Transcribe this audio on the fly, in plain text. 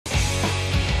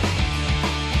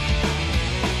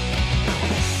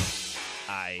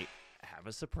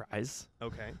a surprise.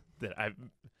 Okay. That I've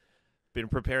been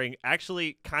preparing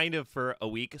actually kind of for a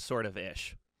week, sort of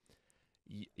ish.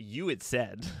 You had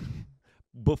said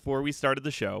before we started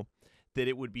the show that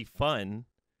it would be fun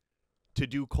to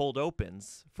do cold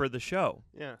opens for the show.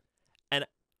 Yeah. And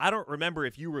I don't remember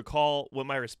if you recall what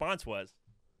my response was,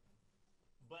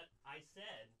 but I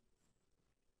said,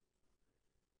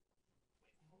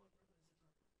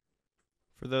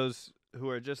 For those who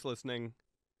are just listening,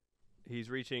 he's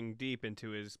reaching deep into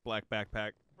his black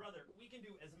backpack. brother, we can do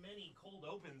as many cold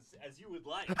opens as you would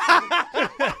like.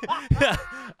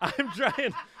 I'm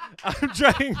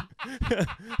trying.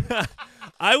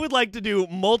 I would like to do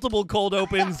multiple cold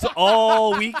opens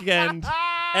all weekend,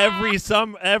 every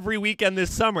weekend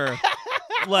this summer.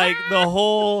 Like the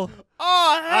whole.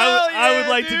 Oh, hell yeah, I would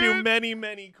like dude. to do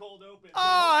many cold opens.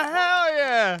 Oh, hell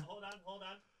yeah. Hold on.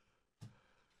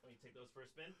 Let me take those for a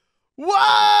spin.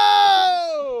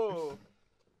 Whoa!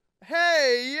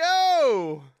 Hey,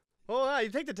 yo! Hold on, you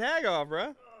take the tag off,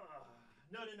 bro.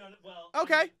 No. Well,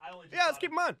 Okay. I only just Yeah, let's thought keep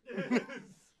them on.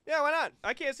 Yeah, why not?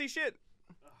 I can't see shit.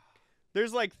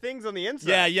 There's like things on the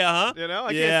inside. Yeah, huh? You know,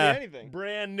 I Yeah. can't see anything.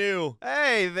 Brand new.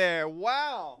 Hey there,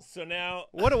 wow. So now,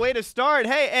 What a way to start.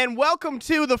 Hey, and welcome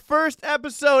to the first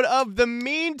episode of The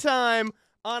Meantime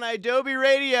on idobi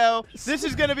Radio. This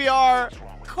is going to be our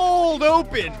cold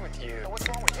open.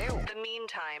 The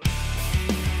Meantime.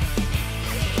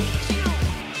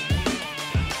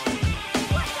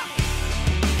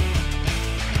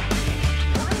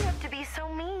 Why do you have to be so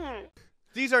mean?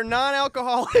 These are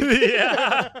non-alcoholic.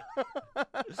 yeah.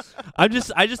 I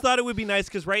just thought it would be nice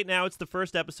because right now it's the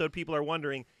first episode. People are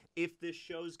wondering if this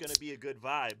show's gonna be a good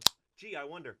vibe. Gee, I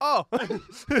wonder. Oh.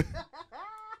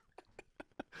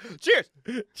 Cheers.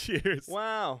 Cheers.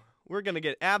 Wow. We're going to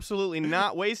get absolutely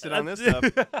not wasted on this stuff.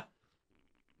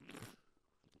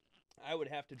 I would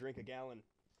have to drink a gallon.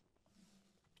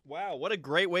 Wow, what a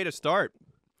great way to start.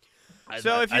 I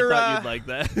So if you're, thought you'd like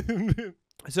that.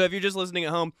 So if you're just listening at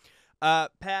home,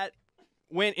 Pat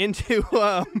went into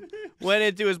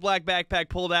his black backpack,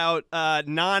 pulled out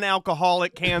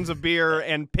non-alcoholic cans of beer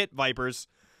and pit vipers.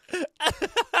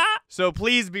 So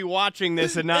please be watching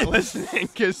this and not listening,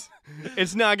 because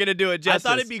it's not going to do it justice. I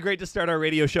thought it'd be great to start our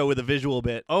radio show with a visual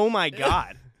bit. Oh my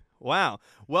God! Wow.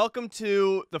 Welcome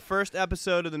to the first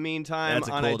episode of The Meantime That's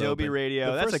a on cold idobi open. Radio.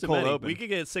 The That's a first of cold many. open. We could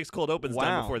get 6 cold opens Wow.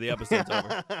 done before the episode's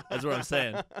over. That's what I'm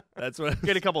saying. That's what.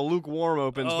 Get a couple lukewarm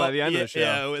opens by the end of the show.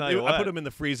 Yeah, Tell you I what. put them in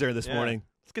the freezer this Yeah. morning.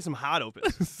 Let's get some hot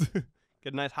opens.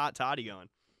 Get a nice hot toddy going.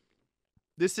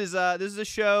 This is a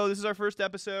show. This is our first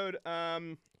episode.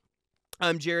 I'm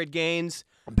Jared Gaines.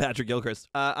 I'm Patrick Gilchrist.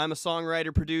 I'm a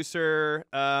songwriter, producer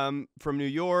from New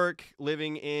York,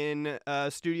 living in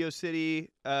Studio City.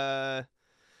 Yeah,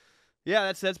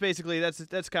 that's basically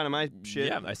that's kind of my shit.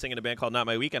 Yeah, I sing in a band called Not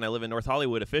My Weekend. I live in North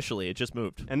Hollywood officially. It just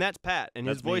moved. And that's Pat, and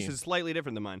his That's voice me. is slightly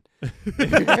different than mine.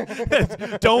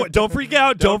 Don't freak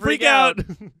out. Don't freak out.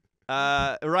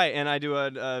 Right, and I do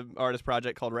an artist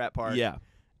project called Rat Park. Yeah.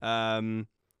 And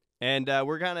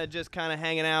we're just kind of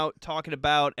hanging out, talking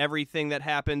about everything that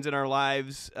happens in our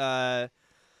lives,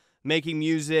 making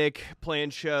music,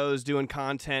 playing shows, doing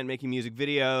content, making music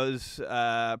videos,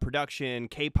 production,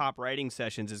 K-pop writing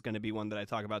sessions is going to be one that I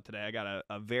talk about today. I got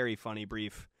a very funny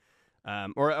brief,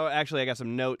 actually I got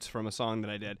some notes from a song that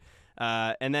I did.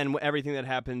 And then everything that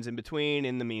happens in between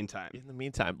in the meantime. In the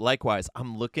meantime, likewise,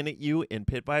 I'm looking at you in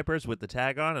Pit Vipers with the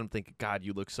tag on, and I'm thinking, God,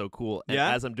 you look so cool. And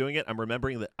Yeah? as I'm doing it, I'm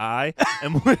remembering that I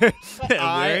am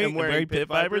wearing, wearing Pit Pit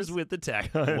Vipers Vipers? with the tag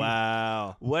on.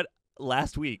 Wow.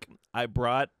 Last week, I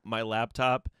brought my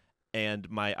laptop and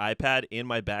my iPad in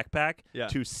my backpack Yeah.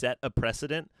 to set a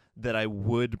precedent that I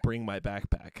would bring my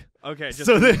backpack. Okay, just,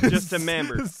 So that- just to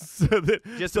member. So that,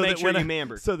 Just so to make that sure when you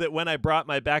member. So that when I brought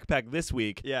my backpack this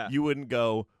week, Yeah. you wouldn't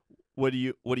go, what do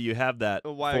you have that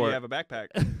Why do for? you have a backpack?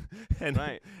 and,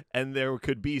 Right. and there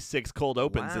could be 6 cold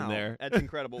opens in Wow, there. That's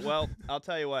incredible. Well, I'll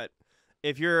tell you what.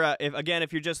 If you're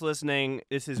if you're just listening,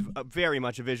 this is very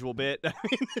much a visual bit. I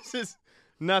mean, this is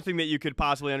nothing that you could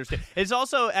possibly understand. It's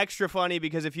also extra funny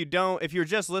because if you're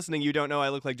just listening, you don't know I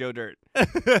look like Joe Dirt.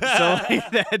 So like,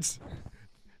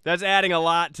 that's adding a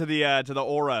lot to the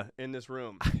aura in this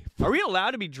room. Are we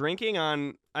allowed to be drinking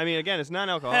on? I mean, again, it's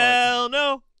non-alcoholic. Hell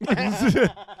no.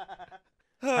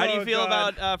 How do you feel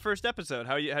God. about first episode?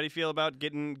 How do you feel about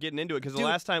getting into it? Because the Dude.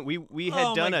 last time we had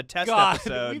Oh done my a test God.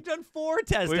 episode. We've done 4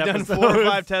 test We've episodes. done 4 or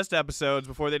 5 test episodes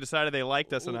before they decided they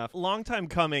liked us enough. Long time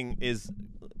coming is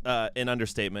an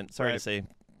understatement. Sorry to Right. say,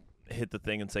 hit the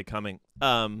thing and say coming.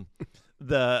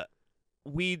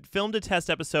 We filmed a test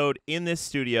episode in this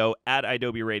studio at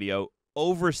idobi Radio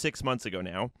over 6 months ago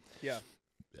now. Yeah.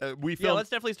 we Yeah, filmed. let's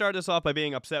definitely start this off by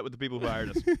being upset with the people who hired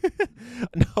us.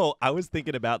 No, I was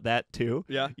thinking about that too.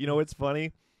 Yeah. You know what's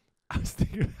funny? I was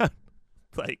thinking about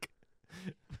like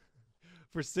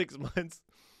for 6 months.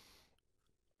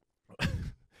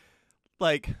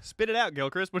 Like, Spit it out,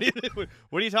 Gilchrist. What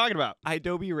are you talking about?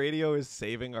 idobi Radio is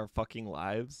saving our fucking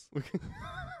lives.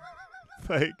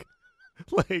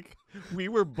 like we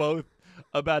were both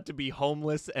about to be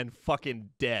homeless and fucking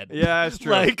dead. Yeah, that's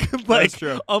true. Like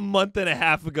true. a month and a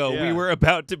half ago, we Yeah. were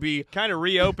about to be. Kind of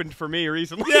reopened for me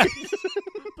recently. Yeah.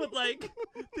 But like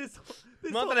this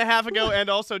Month and a half ago and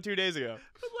also 2 days ago.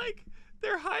 But like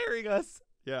they're hiring us,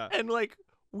 Yeah. and like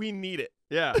we need it.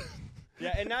 Yeah.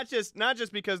 Yeah, and not just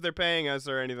because they're paying us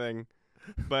or anything,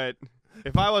 but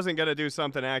if I wasn't gonna do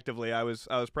something actively, I was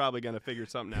probably gonna figure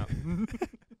something out.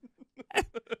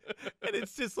 And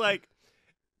it's just like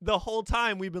the whole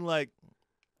time we've been like,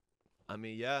 I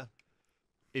mean, yeah,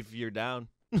 if you're down.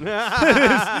 But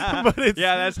it's,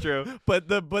 Yeah, that's true. But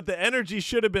the energy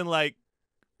should have been like,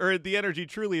 or the energy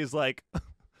truly is like,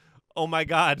 oh my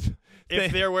God.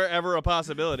 If there were ever a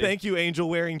possibility. Thank you, angel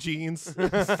wearing jeans. All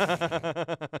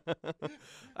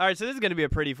right, so this is going to be a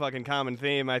pretty fucking common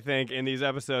theme, I think, in these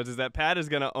episodes, is that Pat is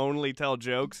going to only tell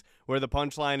jokes where the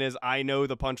punchline is, I know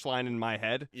the punchline in my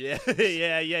head. Yeah.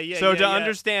 So to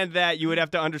understand that, you would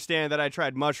have to understand that I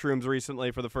tried mushrooms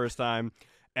recently for the first time,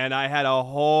 and I had a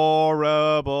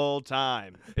horrible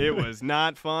time. It was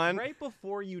not fun. Right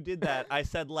before you did that, I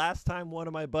said last time one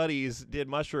of my buddies did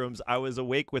mushrooms, I was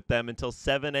awake with them until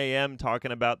 7 a.m.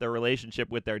 talking about their relationship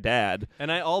with their dad.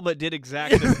 And I all but did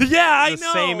exactly I the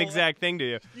know. same exact thing to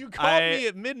you. You called me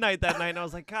at midnight that night, and I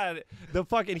was like, God, the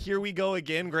fucking Here We Go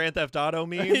Again Grand Theft Auto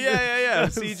meme. Yeah.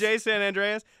 CJ San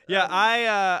Andreas. Yeah,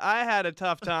 I had a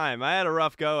tough time. I had a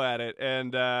rough go at it,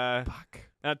 and Fuck.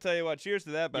 I'll tell you what. Cheers to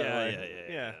that, by the way.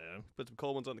 Yeah. Put some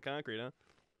cold ones on the concrete, huh?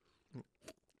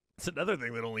 It's another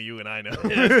thing that only you and I know.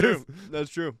 That's true. That's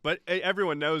true. But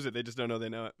everyone knows it. They just don't know they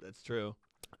know it. That's true.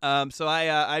 So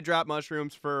I dropped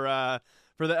mushrooms for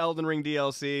the Elden Ring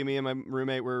DLC. Me and my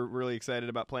roommate were really excited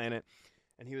about playing it,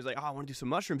 and he was like, "Oh, I want to do some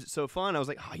mushrooms. It's so fun." I was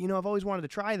like, "Oh, I've always wanted to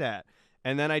try that."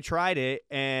 And then I tried it,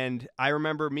 and I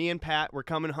remember me and Pat were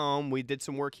coming home. We did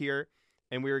some work here,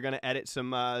 and we were going to edit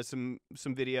some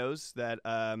videos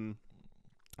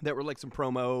that were like some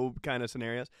promo kind of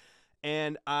scenarios.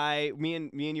 And me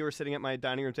and you were sitting at my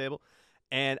dining room table,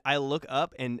 and I look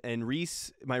up, and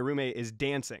Reese, my roommate, is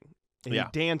dancing. And he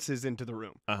dances into the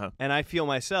room. And I feel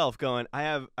myself going, I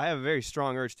have a very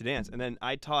strong urge to dance. And then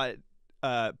I taught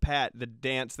Pat the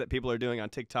dance that people are doing on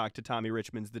TikTok to Tommy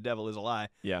Richmond's "The Devil Is a Lie."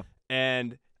 Yeah.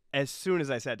 And as soon as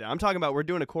I sat down, I'm talking about we're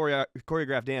doing a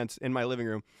choreographed dance in my living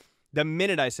room. The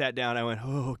minute I sat down, I went,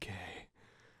 okay,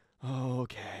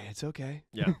 it's okay.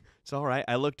 Yeah. It's all right.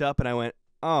 I looked up and I went,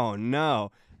 oh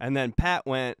no. And then Pat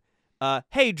went,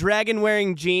 hey, dragon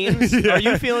wearing jeans, are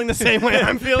you feeling the same way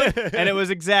I'm feeling? And it was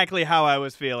exactly how I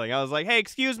was feeling. I was like, hey,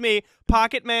 excuse me,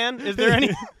 Pocket Man, is there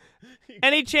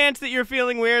any chance that you're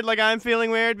feeling weird like I'm feeling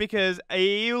weird? Because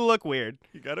you look weird.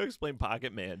 You got to explain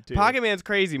Pocket Man, too. Pocket Man's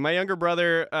crazy. My younger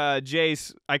brother,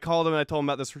 Jace, I called him and I told him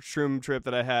about this shroom trip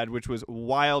that I had, which was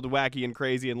wild, wacky, and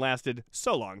crazy and lasted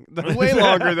so long. Way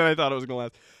longer than I thought it was going to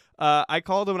last. I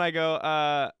called him and I go,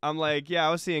 I'm like, yeah,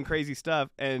 I was seeing crazy stuff.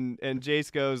 And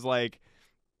Jace goes like,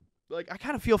 I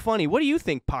kind of feel funny. What do you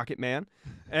think, Pocket Man?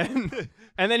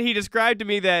 And then he described to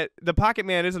me that the Pocket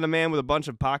Man isn't a man with a bunch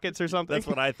of pockets or something. That's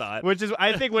what I thought. Which is,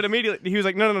 I think, what immediately, he was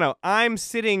like, no. I'm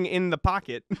sitting in the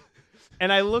pocket.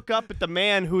 And I look up at the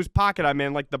man whose pocket I'm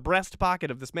in, like the breast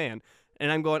pocket of this man.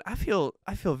 And I'm going, I feel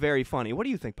very funny. What do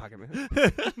you think, Pocket Man?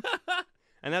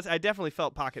 And I definitely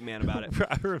felt Pocket Man about it.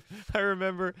 I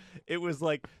remember it was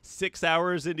like 6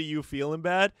 hours into you feeling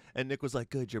bad, and Nick was like,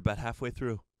 good, you're about halfway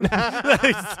through. And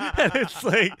it's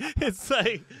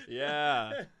like.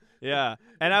 Yeah.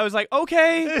 And I was like,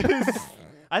 okay.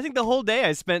 I think the whole day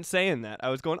I spent saying that. I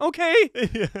was going, okay.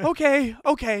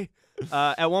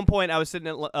 At one point, I was sitting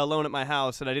alone at my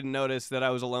house, and I didn't notice that I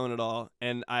was alone at all.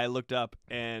 And I looked up,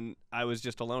 and I was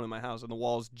just alone in my house, and the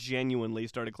walls genuinely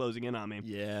started closing in on me.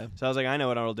 Yeah. So I was like, I know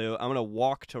what I'll do. I'm going to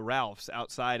walk to Ralph's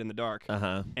outside in the dark.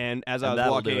 And as I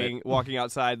that'll was walking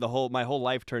outside, my whole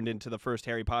life turned into the first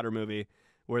Harry Potter movie,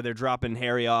 where they're dropping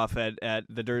Harry off at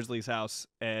the Dursleys' house,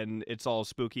 and it's all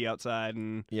spooky outside.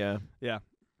 And Yeah.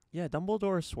 Yeah,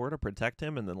 Dumbledore swore to protect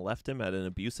him and then left him at an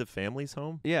abusive family's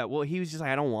home. Yeah, well, he was just like,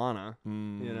 I don't wanna,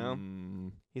 you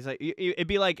know? He's like, it'd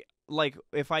be like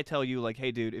if I tell you, like,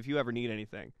 hey, dude, if you ever need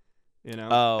anything, you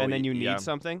know, and then you need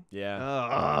something.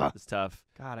 Yeah, it's tough.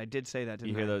 God, I did say that,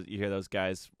 didn't I? You hear those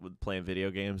guys playing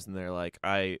video games, and they're like,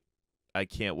 I I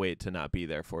can't wait to not be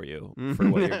there for you for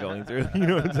what you're going through. You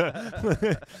know what I'm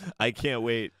saying? I can't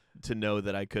wait to know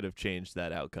that I could have changed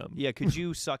that outcome. Yeah, could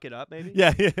you suck it up, maybe?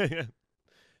 Yeah. Do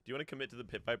you want to commit to the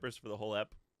Pit Vipers for the whole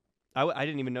ep? I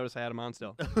didn't even notice I had them on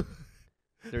still.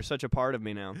 They're such a part of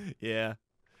me now. Yeah.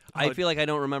 I feel like I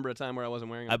don't remember a time where I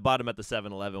wasn't wearing them. I bought them at the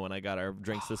 7-Eleven when I got our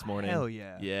drinks this morning. Hell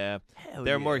yeah. Yeah. Hell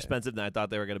They're more yeah. expensive than I thought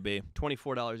they were going to be.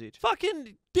 $24 each.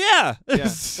 Fucking, yeah. Yeah.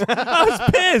 I was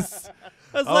pissed.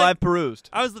 I was I perused.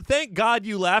 thank God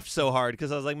you laughed so hard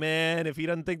because I was like, man, if he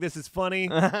doesn't think this is funny,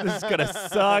 this is going to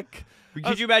suck.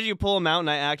 Could you imagine you pull them out and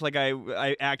I act like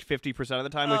I act 50% of the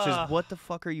time, which is, what the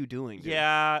fuck are you doing, dude?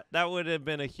 Yeah, that would have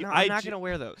been a huge... No, I'm not going to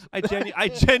wear those. I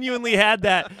genuinely had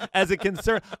that as a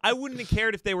concern. I wouldn't have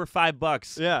cared if they were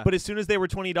 $5. Yeah. But as soon as they were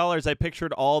 $20, I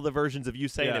pictured all the versions of you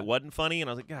saying Yeah. it wasn't funny, and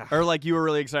I was like, ah. Or like you were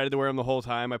really excited to wear them the whole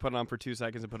time. I put them on for 2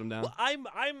 seconds and put them down. Well,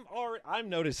 I'm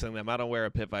noticing them. I don't wear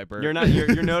a Pit Viper. You're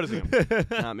noticing them.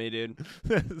 Not me, dude.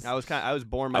 I was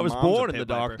born. My I was mom's born a in the Pit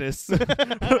Viper.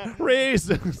 darkness.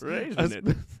 Raised in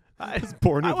it. I was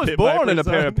born, I was born in a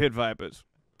pair of Pit Vipers.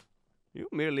 You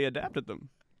merely adapted them.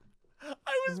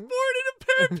 I was born in a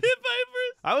pair of Pit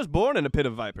Vipers. I was born in a pit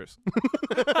of vipers.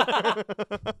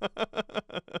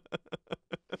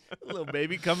 Little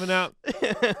baby coming out.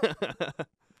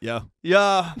 Yeah.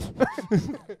 Yeah.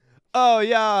 Oh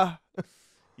yeah.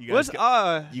 You guys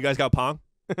got Pong?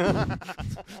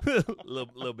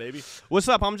 little baby. What's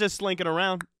up? I'm just slinking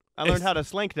around. I learned how to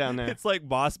slink down there. It's like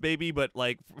Boss Baby, but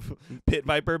like Pit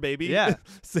Viper Baby. Yeah.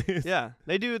 Yeah.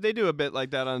 They do a bit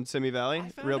like that on Simi Valley.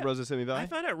 Real Bros of Simi Valley. I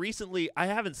found out recently, I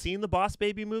haven't seen the Boss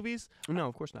Baby movies. No,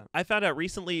 of course not. I found out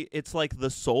recently it's like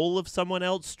the soul of someone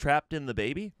else trapped in the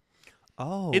baby.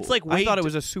 Oh. It's like I thought it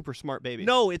was a super smart baby.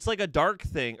 No, it's like a dark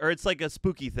thing, or it's like a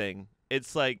spooky thing.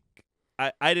 It's like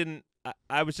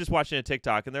I was just watching a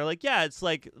TikTok, and they're like, yeah, it's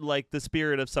like the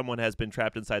spirit of someone has been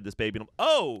trapped inside this baby. And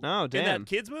oh, damn. In that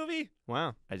kids movie?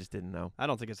 Wow. I just didn't know. I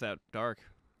don't think it's that dark.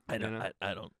 I don't.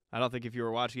 I don't think if you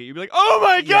were watching it, you'd be like, oh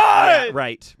my God!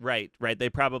 Yeah, right. They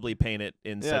probably paint it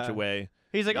in such a way.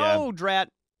 He's like, Yeah. oh, drat.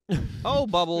 Oh,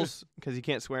 bubbles. Because he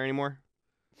can't swear anymore.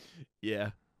 Yeah.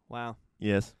 Wow.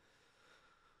 Yes.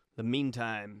 The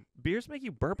meantime, Beers make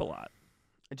you burp a lot.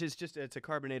 it's a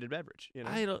carbonated beverage. You know.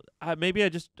 I don't. Maybe I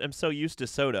just am so used to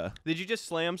soda. Did you just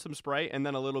slam some Sprite and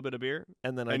then a little bit of beer?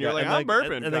 And then you're like, I'm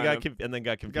burping. And then got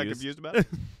confused. Got confused about it?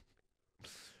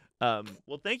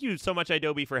 Well, thank you so much,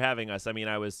 idobi, for having us. I mean,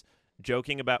 I wasn't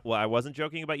joking about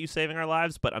you saving our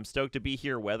lives, but I'm stoked to be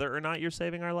here whether or not you're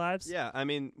saving our lives. Yeah, I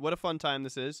mean, what a fun time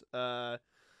this is.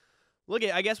 Look,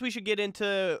 I guess we should get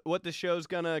into what the show's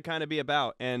gonna kind of be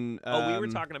about. And we were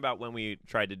talking about when we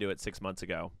tried to do it 6 months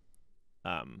ago,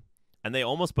 and they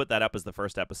almost put that up as the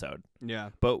first episode.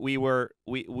 Yeah, but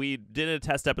we did a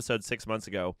test episode 6 months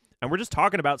ago, and we're just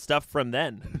talking about stuff from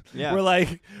then. Yeah, we're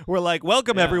like,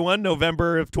 welcome everyone,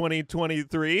 November of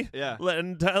 2023. Yeah, let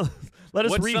us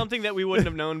What's read something that we wouldn't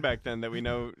have known back then that we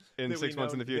know in 6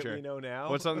 months in the future? That we know now.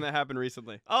 What's something that happened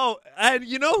recently? Oh, and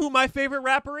you know who my favorite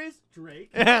rapper is? Drake.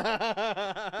 you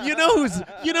know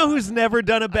who's never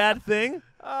done a bad thing?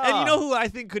 Oh. And you know who I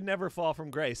think could never fall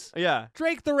from grace? Yeah.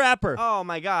 Drake the rapper. Oh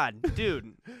my God,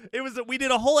 dude. We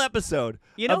did a whole episode.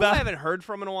 You know about who I haven't heard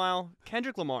from in a while?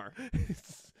 Kendrick Lamar.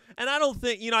 And I don't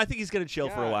think, I think he's going to chill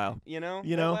for a while. You know?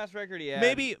 That last record he had.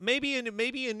 Maybe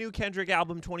a new Kendrick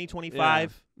album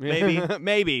 2025. Yeah. Maybe.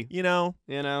 Maybe. You know?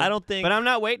 I don't think. But I'm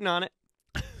not waiting on it.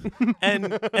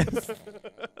 and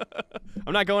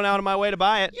I'm not going out of my way to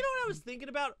buy it. You know what I was thinking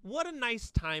about? What a nice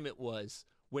time it was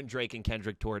when Drake and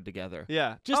Kendrick toured together.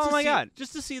 Yeah. God.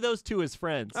 Just to see those two as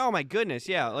friends. Oh my goodness,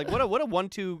 yeah. Like what a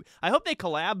 1-2. I hope they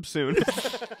collab soon.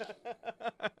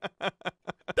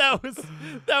 That was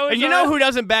And you know who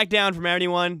doesn't back down from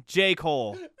anyone? J.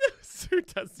 Cole.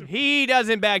 He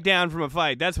doesn't back down from a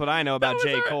fight. That's what I know about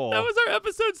J. Cole. That was our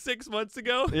episode 6 months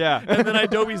ago. Yeah. And then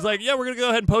idobi's like, yeah, we're going to go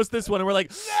ahead and post this one. And we're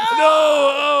like,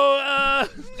 no!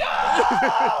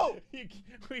 No!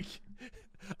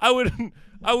 I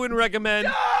wouldn't recommend.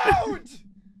 Don't!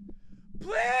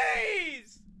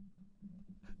 Please!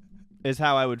 Is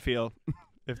how I would feel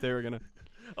if they were going to.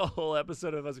 A whole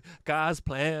episode of us. God's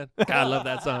plan. God, I love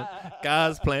that song.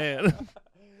 God's plan.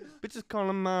 Bitches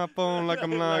calling my phone like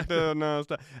I'm locked up. No,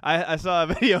 stop. I saw a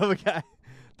video of a guy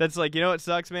that's like, you know what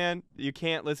sucks, man? You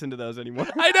can't listen to those anymore.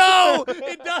 I know!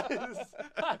 It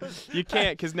does! You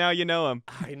can't, because now you know him.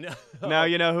 I know. Now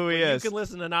you know who he is. You can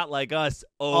listen to Not Like Us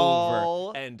All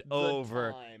over and the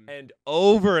over time. and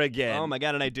over again. Oh, my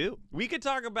God, and I do. We could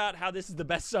talk about how this is the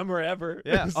best summer ever.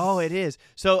 Yeah. Oh, it is.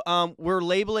 So we're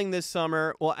labeling this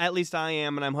summer, well, at least I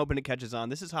am, and I'm hoping it catches on.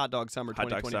 This is Hot Dog Summer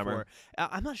 2024. Hot Dog Summer.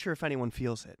 I'm not sure if anyone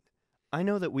feels it. I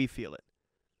know that we feel it.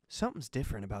 Something's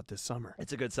different about this summer.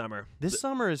 It's a good summer. This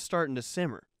summer is starting to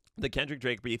simmer. The Kendrick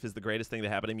Drake beef is the greatest thing to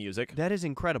happen in music. That is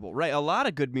incredible, right? A lot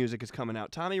of good music is coming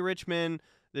out. Tommy Richmond,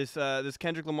 this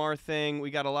Kendrick Lamar thing.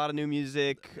 We got a lot of new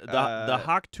music. The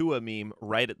Hawk Tua meme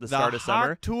right at the start of summer. The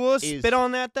Hawk Tua is spit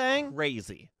on that thing.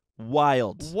 Crazy,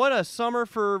 wild. What a summer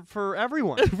for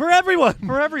everyone. For everyone.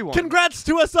 For everyone. Congrats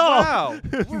to us all. Wow,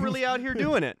 we're really out here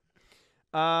doing it.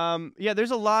 Yeah,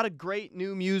 there's a lot of great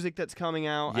new music that's coming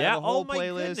out. I Yeah. have a whole Oh my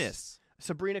playlist. goodness.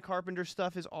 Sabrina Carpenter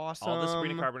stuff is awesome. All the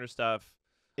Sabrina Carpenter stuff.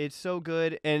 It's so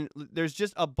good, and there's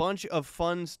just a bunch of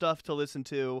fun stuff to listen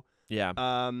to. Yeah.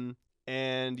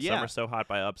 And yeah, Summer So Hot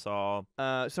by Upsaw.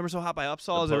 Summer So Hot by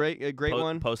Upsaw is a great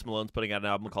one. Post Malone's putting out an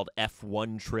album called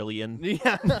F1 Trillion.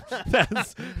 Yeah,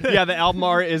 That's yeah. The album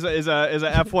art is a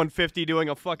F-150 doing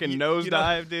a fucking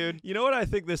nosedive, dude. You know what I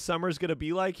think this summer's gonna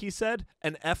be like? He said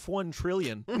an F1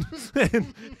 trillion,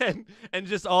 and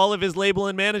just all of his label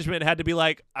and management had to be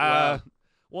like, Wow.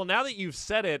 well, now that you've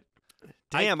said it,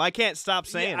 Damn, I can't stop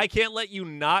saying. I can't let you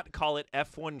not call it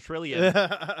F1 trillion.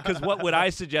 Because what would I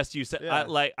suggest you say? Yeah.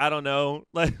 I don't know.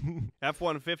 Like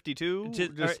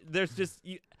F-152. there's just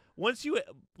once you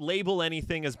label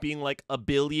anything as being like a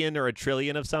billion or a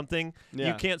trillion of something, Yeah.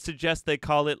 you can't suggest they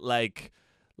call it like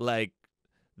the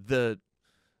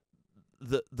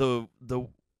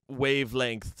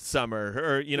wavelength summer,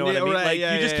 or you know what I mean? Right, Like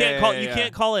yeah, you just yeah, can't yeah, call yeah, you yeah.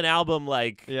 can't call an album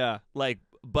like Yeah.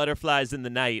 Butterflies in the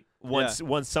Night once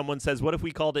someone says, what if we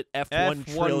called it F1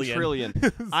 trillion?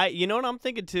 You know what I'm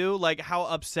thinking too? Like how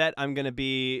upset I'm gonna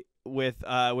be with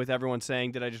everyone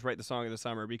saying, "Did I just write the song of the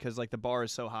summer?" Because like the bar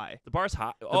is so high. The bar's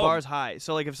hot. The bar's high.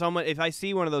 So like if I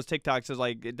see one of those TikToks as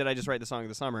like, "Did I just write the song of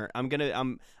the summer?"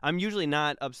 I'm usually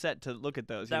not upset to look at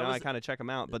those. You know, I kind of check them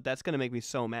out, but that's gonna make me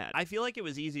so mad. I feel like it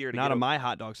was easier to Not on my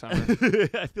hot dog summer.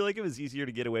 I feel like it was easier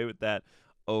to get away with that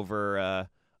over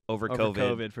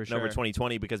COVID for and over sure.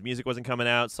 2020 because music wasn't coming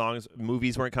out,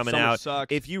 movies weren't coming Summer out.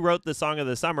 sucked. If you wrote the song of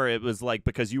the summer, it was like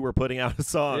because you were putting out a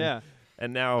song. Yeah.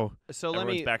 And now So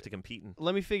everyone's back to competing.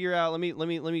 Let me figure out. Let me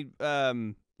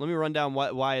run down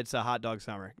why it's a hot dog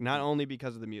summer. Not only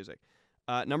because of the music.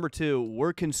 Number 2,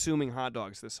 we're consuming hot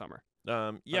dogs this summer.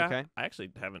 Yeah. Okay. I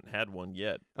actually haven't had one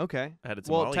yet. Okay. I had it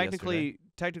some Well, Molly technically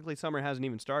yesterday. summer hasn't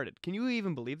even started. Can you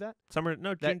even believe that?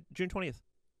 June 20th.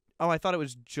 Oh, I thought it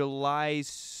was July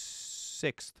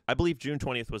 6th. I believe June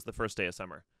 20th was the first day of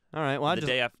summer. All right. Well, the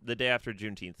day after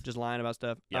Juneteenth. just lying about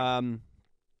stuff. Yeah.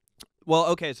 Well,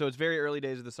 okay, so it's very early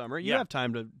days of the summer. You Yeah. have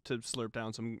time to slurp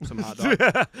down some hot dog,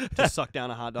 to suck down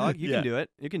a hot dog. You can do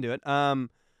it. You can do it.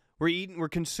 We're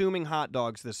consuming hot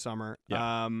dogs this summer.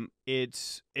 Yeah.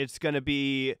 It's going to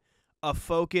be a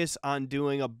focus on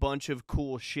doing a bunch of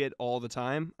cool shit all the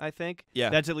time, I think. Yeah.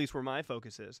 That's at least where my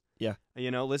focus is. Yeah.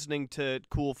 You know, listening to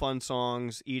cool, fun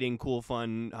songs, eating cool,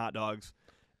 fun hot dogs,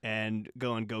 and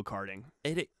going go-karting.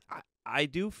 I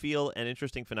do feel an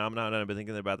interesting phenomenon, and I've been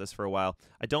thinking about this for a while.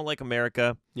 I don't like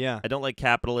America. Yeah. I don't like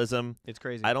capitalism. It's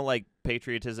crazy. I don't like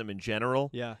patriotism in general.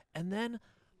 Yeah. And then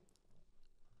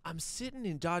I'm sitting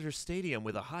in Dodger Stadium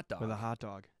with a hot dog. With a hot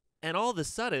dog. And all of a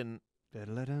sudden,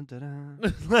 Da-da-da-da-da.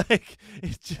 like,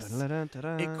 it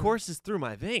Da-da-da-da-da. courses through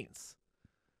my veins.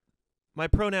 My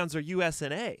pronouns are US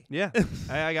and A. Yeah,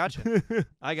 I gotcha.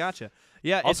 I gotcha.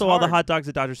 Yeah. Also, it's all the hard. hot dogs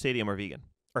at Dodger Stadium are vegan.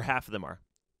 Or half of them are.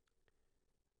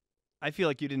 I feel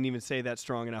like you didn't even say that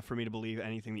strong enough for me to believe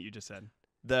anything that you just said.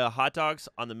 The hot dogs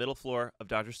on the middle floor of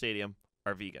Dodger Stadium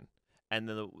are vegan. And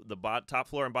then the top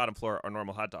floor and bottom floor are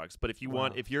normal hot dogs. But if you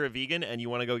if you're a vegan and you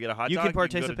want to go get a hot You dog, can go to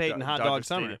participate in Hot Dodger Dog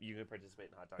Stadium. Summer. You can participate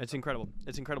in Hot Dog It's Summer. incredible.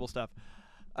 It's incredible stuff.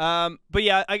 But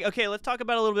yeah, okay. Let's talk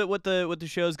about a little bit what the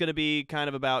show's going to be kind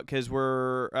of about, because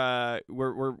we're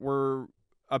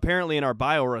apparently in our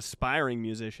bio we're aspiring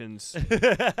musicians.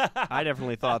 I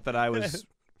definitely thought that I was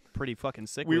pretty fucking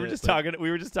sick. We with were it, just but- talking.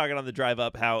 We were just talking on the drive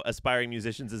up how aspiring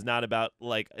musicians is not about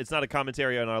it's not a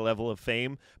commentary on our level of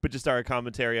fame, but just our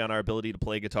commentary on our ability to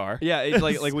play guitar. Yeah, it's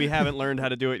like we haven't learned how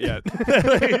to do it yet.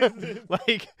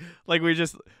 like we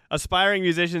just aspiring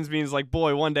musicians means like,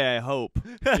 boy, one day I hope,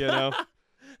 you know.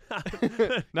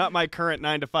 Not my current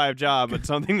 9-to-5 job, but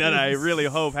something that I really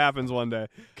hope happens one day.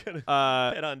 Head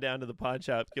on down to the pawn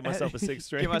shop, give myself a 6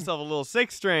 string. Give myself a little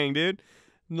 6 string, dude.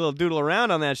 A little doodle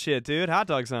around on that shit, dude. Hot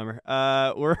dog summer.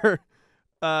 So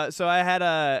I had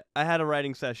a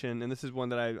writing session, and this is one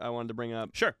that I wanted to bring up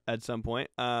Sure. at some point.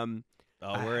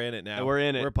 We're in it now. We're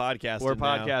in it. We're podcasting. We're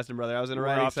now. podcasting, brother. I was in a We're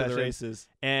writing off session. to the races.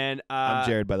 And I'm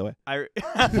Jared, by the way.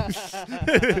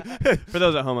 For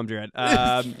those at home, I'm Jared.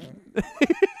 For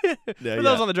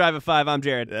those on the drive at 5, I'm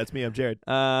Jared. That's me. I'm Jared.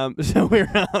 So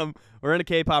we're in a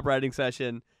K-pop writing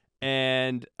session,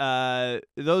 And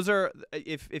those are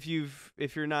if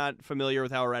you're not familiar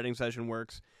with how a writing session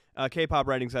works, K-pop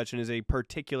writing session is a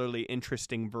particularly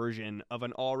interesting version of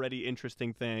an already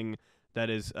interesting thing that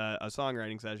is a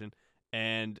songwriting session.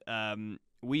 And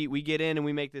we get in and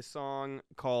we make this song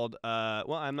called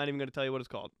well, I'm not even going to tell you what it's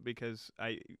called because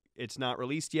it's not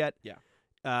released yet. Yeah.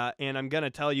 And I'm going to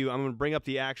tell you, I'm going to bring up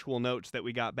the actual notes that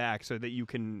we got back so that you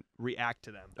can react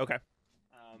to them. Okay.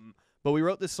 But we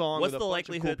wrote this song What's with the a bunch of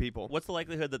cool likelihood? people. What's the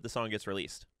likelihood that the song gets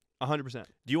released? 100%.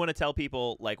 Do you want to tell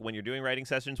people, like, when you're doing writing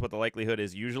sessions, what the likelihood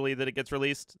is usually that it gets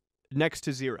released? Next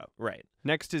to zero. Right.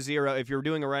 Next to zero. If you're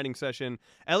doing a writing session,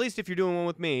 at least if you're doing one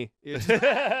with me, it's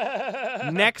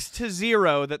next to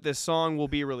zero that this song will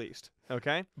be released.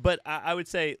 Okay? But I would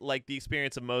say, like, the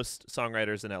experience of most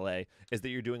songwriters in LA is that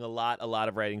you're doing a lot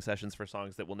of writing sessions for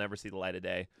songs that will never see the light of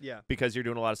day. Yeah. Because you're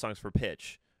doing a lot of songs for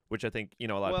pitch, which I think, a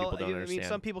lot of people don't understand. I mean,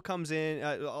 some people comes in.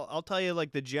 I'll tell you,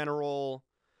 like, the general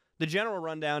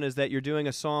rundown is that you're doing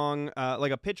a song.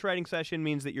 Like a pitch writing session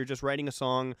means that you're just writing a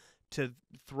song to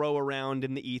throw around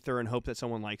in the ether and hope that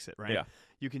someone likes it, right? Yeah.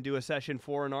 You can do a session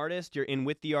for an artist. You're in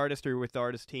with the artist or with the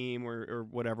artist team or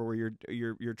whatever, where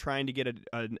you're trying to get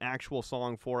an actual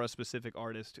song for a specific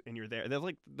artist, and you're there. That's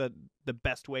like the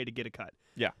best way to get a cut.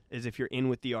 Yeah. Is if you're in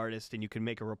with the artist and you can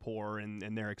make a rapport and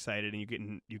they're excited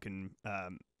and you can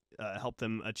help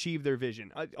them achieve their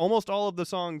vision. Almost all of the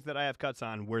songs that I have cuts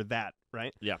on were that,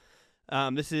 right? Yeah.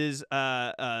 This is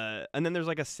and then there's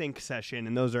like a sync session,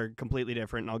 and those are completely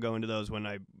different, and I'll go into those when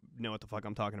I know what the fuck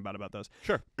I'm talking about those.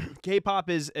 Sure. K-pop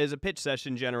is a pitch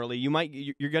session generally. You're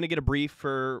going to get a brief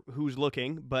for who's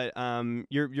looking, but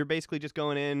you're basically just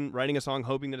going in, writing a song,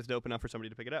 hoping that it's dope enough for somebody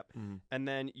to pick it up. Mm. And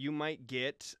then you might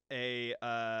get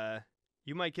a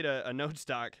note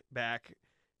stock back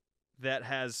that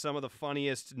has some of the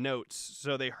funniest notes.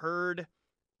 So they heard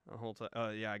oh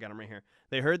yeah, I got them right here.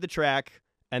 They heard the track,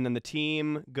 and then the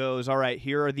team goes, all right,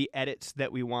 here are the edits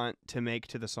that we want to make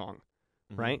to the song,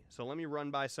 right? So let me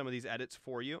run by some of these edits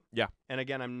for you. Yeah. And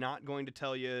again, I'm not going to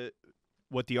tell you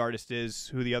what the artist is,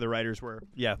 who the other writers were.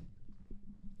 Yeah.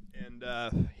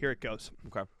 And here it goes.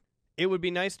 Okay. It would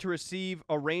be nice to receive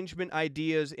arrangement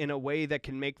ideas in a way that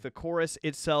can make the chorus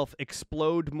itself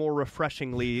explode more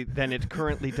refreshingly than it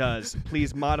currently does.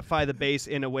 Please modify the bass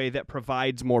in a way that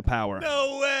provides more power.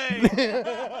 No way!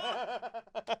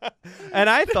 And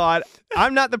I thought,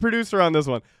 I'm not the producer on this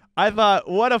one. I thought,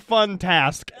 what a fun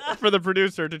task for the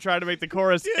producer to try to make the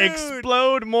chorus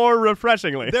explode more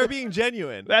refreshingly. They're being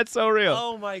genuine. That's so real.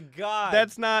 Oh my god.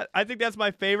 I think that's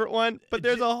my favorite one, but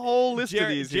there's a whole list of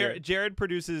these here. Jared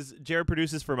produces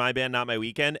for my band Not My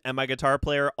Weekend, and my guitar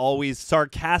player always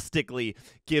sarcastically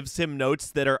gives him notes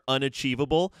that are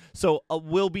unachievable. So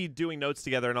we'll be doing notes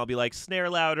together, and I'll be like, snare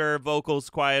louder, vocals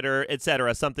quieter,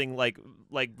 etc. Something like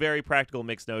very practical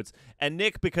mix notes. And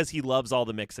Nick, because he loves all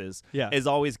the mixes, is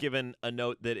always given a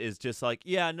note that is just like,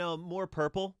 yeah, no, more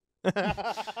purple.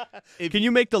 Can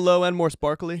you make the low end more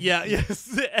sparkly? Yeah,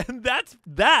 yes, and that's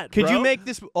that. Could bro. you make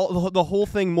this the whole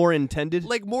thing more intended?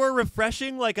 Like more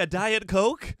refreshing, like a Diet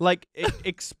Coke? Like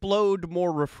explode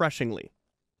more refreshingly.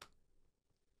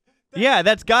 Yeah,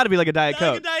 that's got to be like a Diet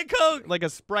Coke. Like a Diet Coke. Like a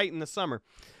Sprite in the summer.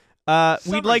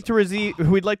 We'd like to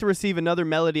receive another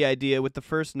melody idea with the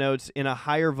first notes in a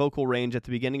higher vocal range at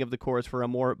the beginning of the chorus for a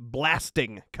more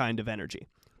blasting kind of energy.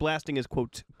 Blasting is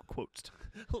quotes.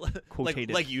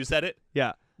 Quotated. like you said it?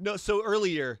 Yeah. No, so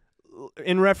earlier.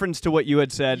 In reference to what you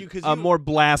had said, more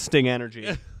blasting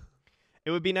energy. It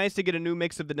would be nice to get a new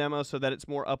mix of the demo so that it's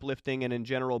more uplifting, and in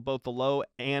general, both the low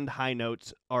and high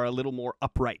notes are a little more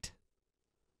upright.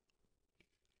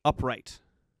 Upright.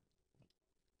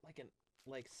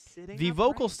 Like sitting The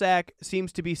vocal stack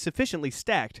seems to be sufficiently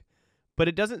stacked, but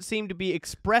it doesn't seem to be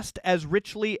expressed as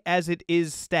richly as it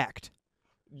is stacked.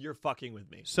 You're fucking with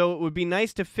me. So it would be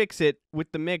nice to fix it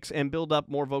with the mix and build up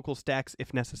more vocal stacks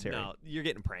if necessary. No, you're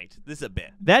getting pranked. This is a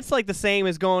bit. That's like the same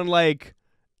as going like,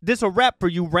 this a rap for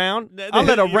you round. I'll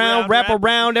let a round wrap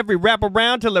around every wrap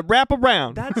around till it wrap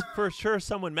around. That's for sure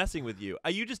someone messing with you.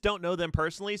 You just don't know them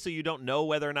personally, so you don't know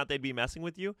whether or not they'd be messing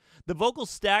with you. The vocal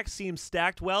stack seems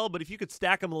stacked well, but if you could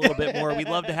stack them a little bit more, we'd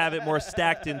love to have it more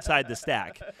stacked inside the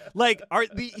stack. Like,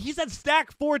 he said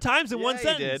stack 4 times in one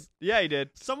sentence. He did. Yeah, he did.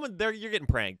 Someone there, you're getting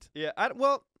pranked. Yeah, I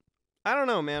don't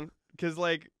know, man, because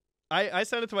like, I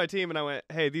sent it to my team and I went,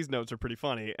 hey, these notes are pretty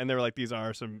funny. And they were like, these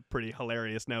are some pretty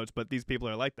hilarious notes, but these people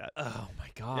are like that. Oh, my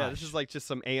God. Yeah, this is like just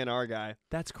some A&R guy.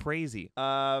 That's crazy.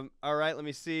 All right, let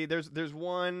me see. There's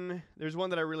one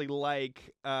that I really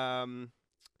like.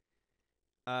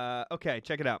 Okay,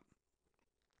 check it out.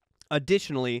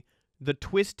 Additionally, the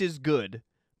twist is good,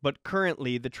 but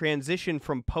currently the transition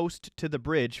from post to the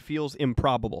bridge feels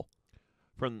improbable.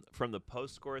 From the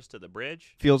post chorus to the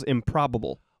bridge? Feels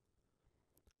improbable.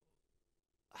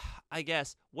 I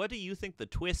guess. What do you think the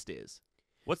twist is?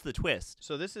 What's the twist?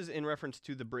 So this is in reference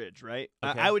to the bridge, right?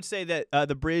 Okay. I would say that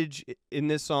the bridge in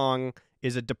this song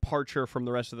is a departure from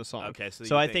the rest of the song. Okay,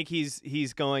 so I think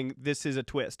he's going, this is a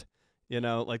twist. You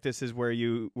know, like this is where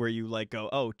you like go,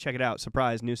 oh, check it out,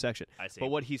 surprise, new section. I see. But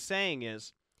what he's saying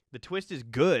is the twist is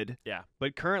good. Yeah.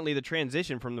 But currently the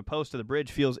transition from the post to the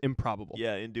bridge feels improbable.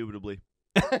 Yeah, indubitably.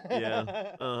 Yeah.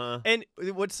 Uh-huh. And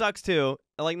what sucks too,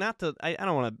 like not to, I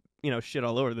don't want to, shit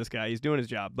all over this guy. He's doing his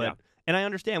job, but Yeah. and I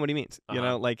understand what he means. You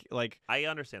know, like I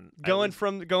understand. going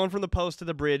from the post to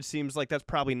the bridge seems like that's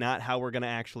probably not how we're gonna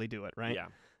actually do it, right?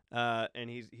 Yeah. And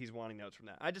he's wanting notes from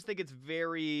that. I just think it's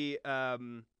very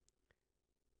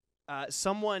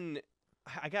someone.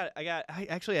 I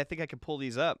think I could pull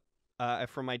these up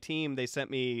from my team. They sent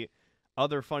me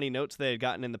other funny notes they had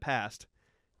gotten in the past,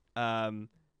 and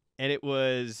it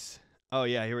was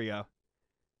here we go.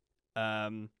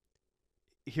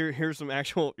 Here's some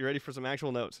actual. You ready for some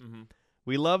actual notes? Mm-hmm.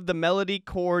 We love the melody,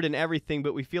 chord, and everything,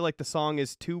 but we feel like the song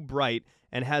is too bright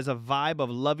and has a vibe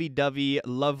of lovey-dovey,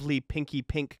 lovely, pinky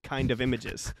pink kind of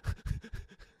images.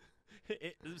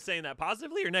 Saying that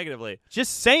positively or negatively?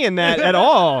 Just saying that at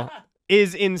all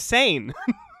is insane.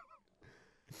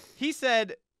 He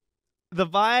said the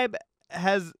vibe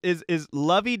is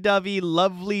lovey-dovey,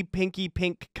 lovely, pinky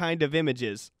pink kind of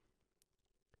images.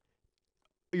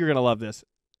 You're going to love this.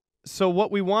 So what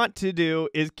we want to do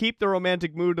is keep the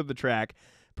romantic mood of the track,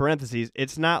 parentheses,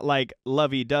 it's not like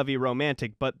lovey-dovey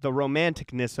romantic, but the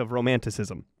romanticness of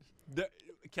romanticism.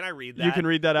 Can I read that? You can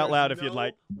read that out There's loud if no you'd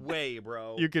like. way,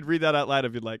 bro. You could read that out loud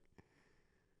if you'd like.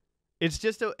 It's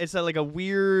just like a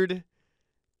weird,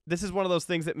 this is one of those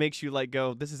things that makes you like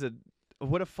go,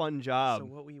 what a fun job. So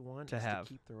what we want to is have.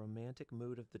 to keep the romantic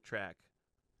mood of the track.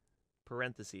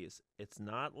 Parentheses, it's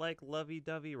not like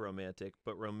lovey-dovey romantic,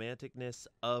 but romanticness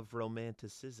of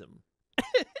romanticism.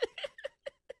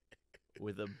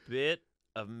 With a bit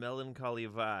of melancholy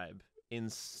vibe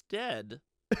instead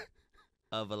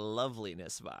of a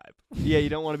loveliness vibe. Yeah, you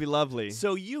don't want to be lovely.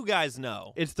 So you guys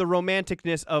know. It's the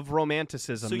romanticness of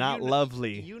romanticism, So not you kn-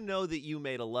 lovely. You know that you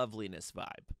made a loveliness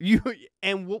vibe.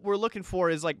 And what we're looking for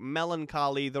is like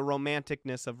melancholy, the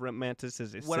romanticness of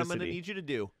romanticism. What I'm going to need you to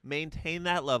do, maintain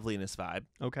that loveliness vibe.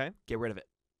 Okay. Get rid of it.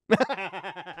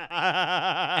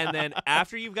 And then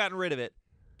after you've gotten rid of it,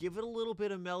 give it a little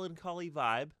bit of melancholy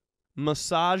vibe.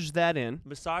 Massage that in.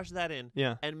 Massage that in.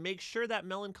 Yeah. And make sure that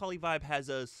melancholy vibe has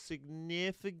a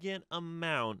significant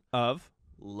amount Of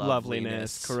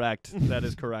loveliness. Correct. That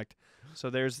is correct. So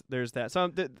there's that. So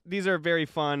these are very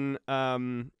fun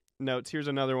notes. Here's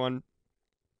another one.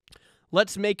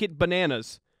 Let's make it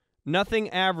bananas. Nothing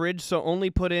average, so only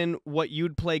put in what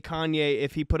you'd play Kanye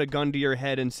if he put a gun to your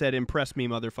head and said, "Impress me,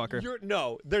 motherfucker."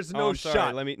 No, there's Oh, no I'm sorry.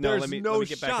 shot. Let me There's get no back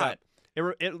shot. up.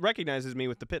 It recognizes me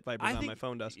with the pit vipers I on think- my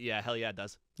phone does. Yeah, hell yeah, it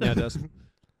does. Yeah, it does.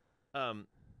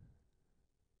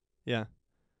 Yeah.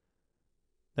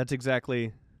 That's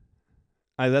exactly.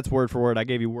 That's word for word. I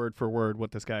gave you word for word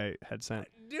what this guy had sent.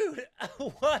 Dude,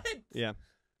 what? Yeah.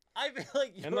 I feel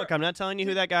like And look, I'm not telling you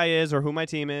who that guy is or who my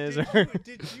team is.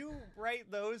 did you write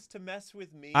those to mess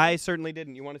with me? I certainly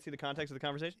didn't. You want to see the context of the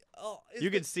conversation? Oh, You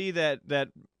could see that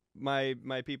my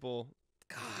people.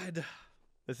 God.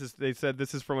 They said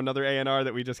this is from another A&R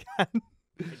that we just got.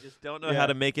 I just don't know Yeah. how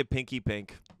to make it pinky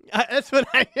pink. That's what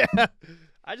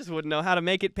I just wouldn't know how to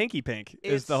make it pinky pink.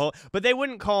 Is the whole. But they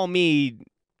wouldn't call me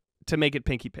to make it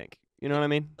pinky pink. You know what I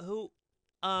mean? Who?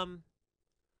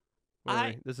 Where are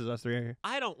we? This is us three right here.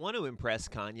 I don't want to impress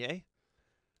Kanye.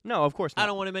 No, of course not. I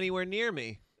don't want him anywhere near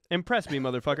me. Impress me,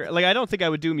 motherfucker. Like, I don't think I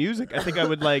would do music. I think I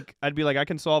would I'd be like, I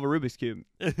can solve a Rubik's Cube.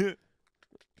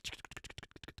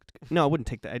 No, I wouldn't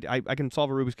take that. I can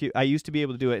solve a Rubik's Cube. I used to be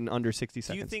able to do it in under 60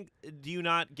 seconds. Do you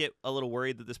not get a little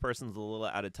worried that this person's a little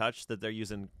out of touch, that they're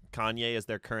using Kanye as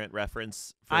their current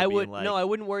reference for I being would like, no, I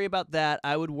wouldn't worry about that.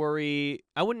 I would worry.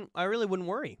 I really wouldn't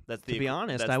worry. That's To be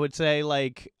honest, that's- I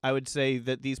would say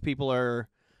that these people are,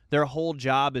 their whole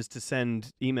job is to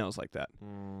send emails like that.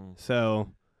 So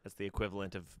That's the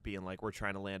equivalent of being like, we're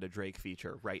trying to land a Drake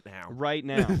feature right now. right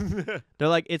now, they're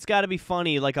like, it's got to be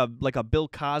funny, like a Bill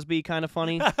Cosby kind of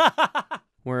funny,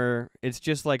 where it's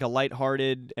just like a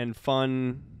lighthearted and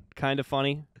fun kind of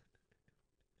funny.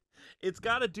 It's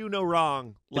got to do no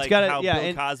wrong, like gotta- how yeah, Bill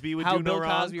and Cosby would How do Bill no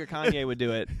wrong. Cosby or Kanye would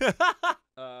do it.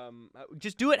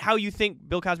 Just do it how you think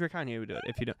Bill Cosby or Kanye would do it.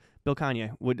 If you don't, Bill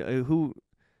Kanye would who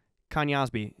Kanye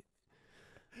Osby.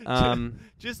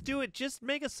 Just do it. Just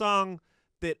make a song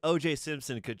that O.J.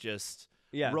 Simpson could just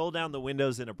Yeah. roll down the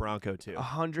windows in a Bronco too.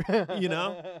 100. You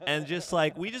know? And just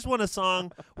like, we just want a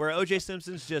song where O.J.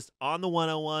 Simpson's just on the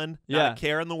 101, Yeah. not a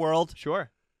care in the world, Sure.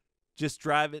 just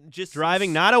driving,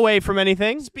 Not away from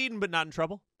anything. speeding, but not in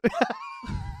trouble.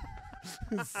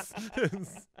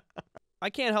 I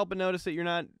can't help but notice that you're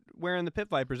not wearing the Pit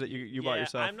Vipers that you bought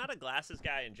yourself. I'm not a glasses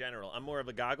guy in general. I'm more of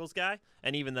a goggles guy,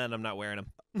 and even then, I'm not wearing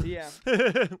them. Yeah. I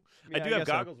I do guess have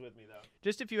so. goggles with me, though.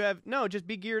 Just if you have just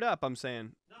be geared up. I'm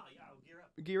saying No, yeah, I'll gear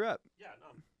up. gear up. Yeah, no.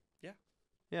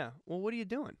 Yeah. Well, what are you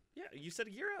doing? Yeah, you said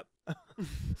gear up.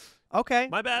 Okay.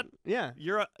 My bad. Yeah.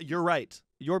 You're right.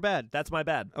 You're bad. That's my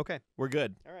bad. Okay. We're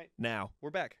good All right. now. We're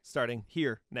back Starting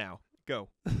here. now. Go.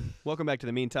 Welcome back to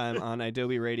the Meantime on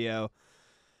idobi Radio.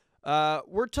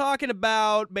 We're talking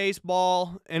about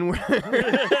baseball, and we're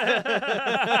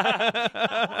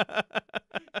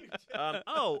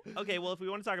Okay. Well, if we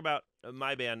want to talk about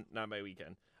my band, not my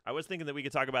weekend, I was thinking that we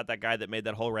could talk about that guy that made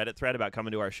that whole Reddit thread about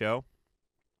coming to our show.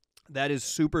 that is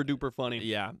super duper funny.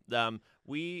 Yeah.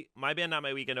 My band, not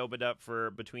my weekend, opened up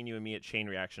for Between You and Me at Chain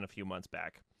Reaction a few months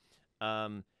back,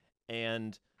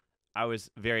 and I was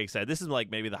very excited. This is like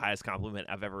maybe the highest compliment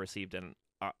I've ever received in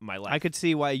my life. I could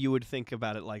see why you would think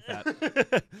about it like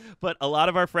that. But a lot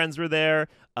of our friends were there.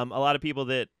 A lot of people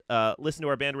that listen to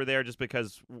our band were there just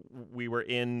because we were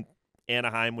in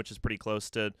Anaheim, which is pretty close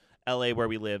to LA where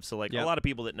we live. So like Yep. a lot of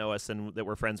people that know us and that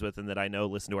we're friends with and that I know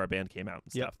listen to our band came out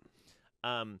and Yep.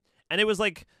 stuff. And it was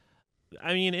like,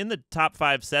 I mean, in the top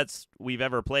 5 sets we've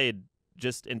ever played,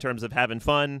 just in terms of having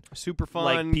fun. Super fun.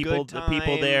 Like people, good the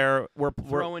people time, there were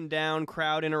throwing down,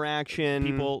 crowd interaction.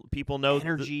 people know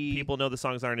energy. people know the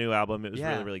songs on our new album. It was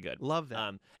Yeah. really, really good. Love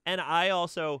that. And I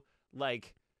also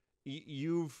like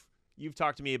you've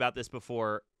talked to me about this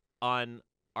before on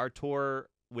our tour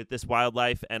with This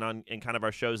Wildlife and kind of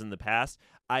our shows in the past.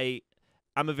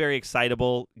 I'm a very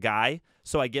excitable guy,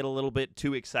 so I get a little bit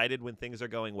too excited when things are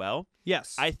going well.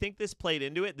 Yes. I think this played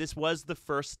into it. This was the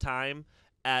first time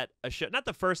at a show, not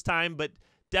the first time, but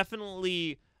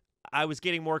definitely I was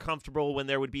getting more comfortable when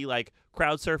there would be like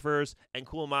crowd surfers and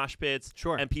cool mosh pits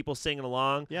Sure. and people singing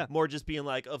along. Yeah. More just being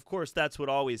like, of course, that's what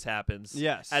always happens.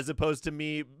 Yes. As opposed to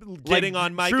me getting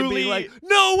on mic and truly- being like,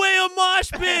 no way, a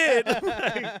mosh pit.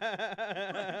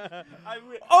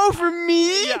 Oh, for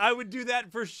me? Yeah, I would do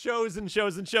that for shows and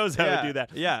shows and shows. I would do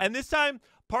that. Yeah. And this time,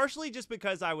 partially just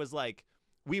because I was like,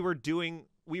 we were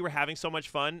having so much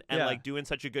fun and Yeah. like doing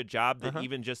such a good job that Uh-huh.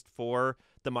 even just for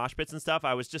the mosh pits and stuff,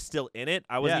 I was just still in it.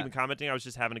 I wasn't Yeah. even commenting. I was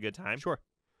just having a good time. Sure.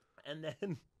 And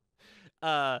then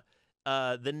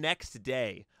the next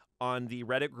day on the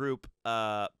Reddit group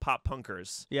Pop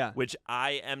Punkers, Yeah. which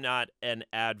I am not an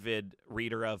avid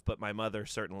reader of, but my mother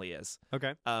certainly is.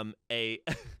 Okay.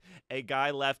 A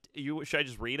guy left. Should I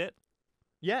just read it?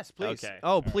 Yes, please. Okay.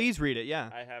 Oh, All please read it. Yeah.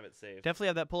 I have it saved. Definitely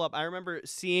have that pull up. I remember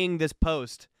seeing this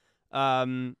post.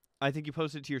 I think you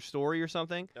posted it to your story or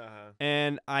something. Uh-huh.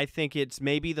 And I think it's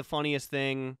maybe the funniest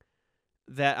thing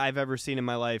that I've ever seen in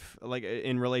my life, like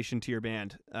in relation to your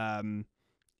band.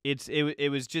 It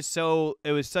was just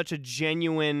it was such a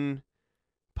genuine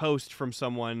post from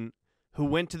someone who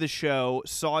went to the show,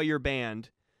 saw your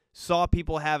band, saw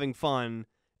people having fun,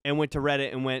 and went to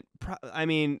Reddit and went, I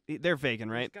mean, they're faking,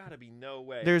 right? There's gotta be no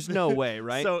way. There's no way,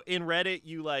 right? So in Reddit,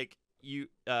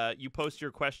 you post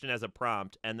your question as a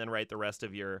prompt and then write the rest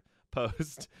of your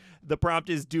post. The prompt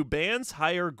is, do bands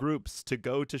hire groups to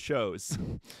go to shows?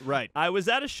 Right. I was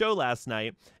at a show last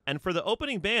night, and for the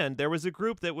opening band, there was a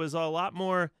group that was a lot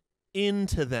more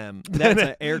into them.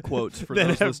 That's air quotes for than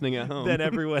those ev- listening at home. than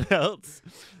everyone else.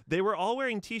 They were all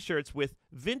wearing T-shirts with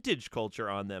vintage culture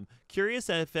on them. Curious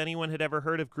if anyone had ever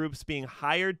heard of groups being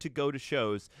hired to go to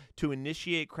shows to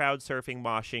initiate crowd surfing,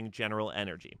 moshing, general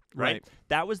energy. Right?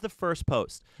 That was the first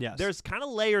post. Yes. There's kind of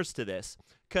layers to this,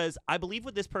 because I believe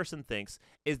what this person thinks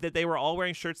is that they were all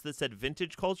wearing shirts that said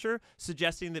vintage culture,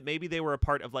 suggesting that maybe they were a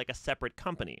part of like a separate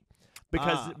company.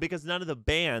 Because none of the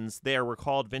bands there were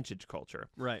called Vintage Culture.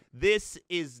 Right. This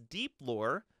is deep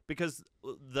lore because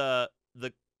the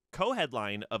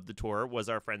co-headline of the tour was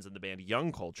our friends in the band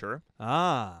Young Culture.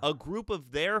 A group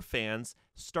of their fans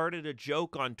started a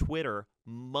joke on Twitter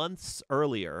months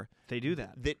earlier. They do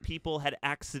that. That people had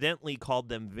accidentally called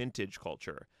them Vintage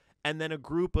Culture. And then a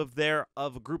group of their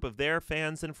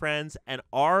fans and friends and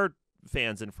our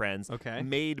fans and friends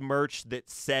made merch that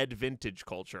said Vintage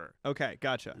Culture. Okay,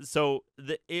 gotcha. So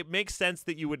it makes sense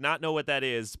that you would not know what that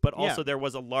is, but also there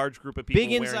was a large group of people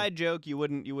Big inside joke, you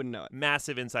wouldn't know it.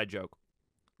 massive inside joke.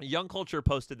 Young Culture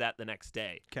posted that the next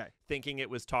day, Okay. thinking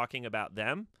it was talking about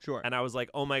them. Sure. And I was like,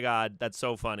 oh my God, that's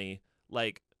so funny.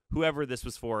 Like, whoever this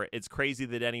was for, it's crazy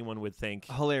that anyone would think.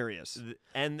 Hilarious.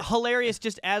 And Hilarious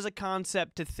just as a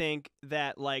concept to think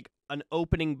that, like, an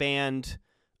opening band,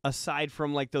 aside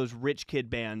from, like, those rich kid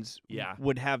bands, Yeah.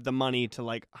 would have the money to,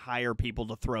 like, hire people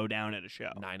to throw down at a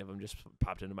show. 9 of them just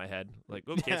popped into my head. Like,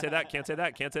 oh, can't say that, can't say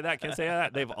that, can't say that, can't say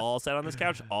that. They've all sat on this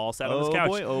couch, all sat on this couch.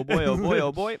 Boy, oh boy, oh boy,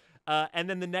 oh boy. And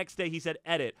then the next day he said,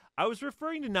 edit. I was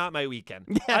referring to not my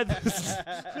weekend. I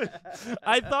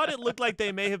thought it looked like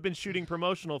they may have been shooting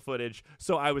promotional footage,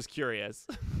 so I was curious.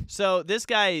 So this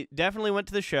guy definitely went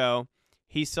to the show.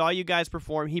 He saw you guys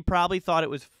perform. He probably thought it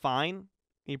was fine.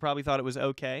 He probably thought it was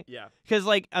okay. Yeah. Because,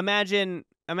 like, imagine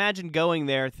going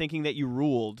there thinking that you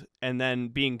ruled and then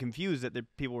being confused that the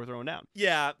people were thrown down.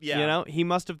 Yeah, yeah. You know, he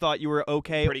must have thought you were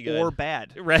okay Pretty good. or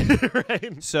bad. Right,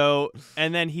 right. So,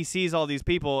 and then he sees all these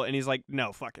people and he's like,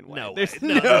 no fucking way. No, There's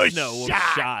way. no, There's no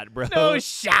shot, bro. No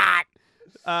shot.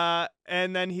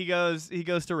 And then he goes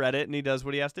to Reddit and he does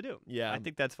what he has to do. Yeah. I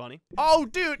think that's funny. Oh,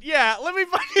 dude, yeah. Let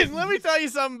me tell you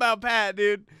something about Pat,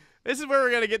 dude. This is where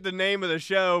we're gonna get the name of the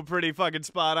show pretty fucking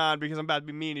spot on because I'm about to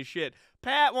be mean as shit.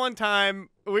 Pat, one time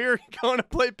we were going to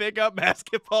play pickup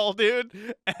basketball,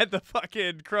 dude, at the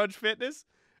fucking Crunch Fitness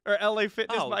or LA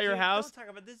Fitness by your house. Don't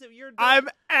talk about this. I'm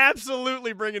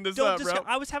absolutely bringing this up, bro.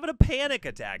 I was having a panic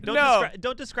attack.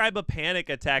 Don't describe a panic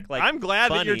attack like. I'm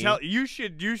glad that you're funny. telling. You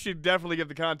should definitely give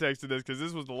the context to this because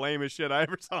this was the lamest shit I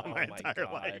ever saw in my entire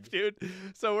God. life, dude.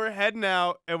 So we're heading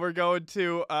out and we're going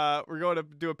to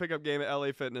do a pickup game at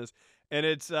LA Fitness, and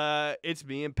it's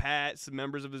me and Pat, some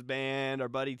members of his band, our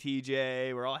buddy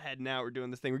TJ. We're all heading out. We're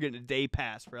doing this thing. We're getting a day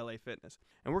pass for LA Fitness,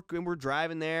 and we're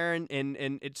driving there, and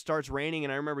it starts raining,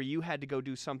 and I remember you had to go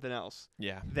do something else.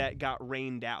 Yeah. That got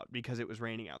rained out because it was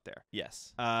raining out there.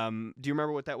 Yes. Do you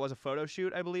remember what that was? A photo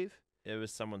shoot, I believe. It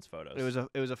was someone's photos.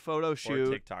 It was a photo shoot.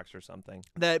 Or TikToks or something.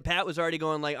 That Pat was already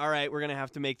going like, all right, we're gonna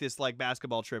have to make this like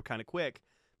basketball trip kind of quick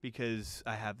because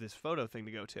I have this photo thing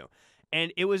to go to.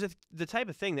 And it was the type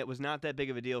of thing that was not that big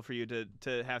of a deal for you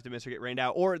to have to miss or get rained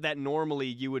out, or that normally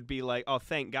you would be like, oh,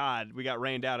 thank God we got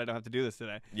rained out. I don't have to do this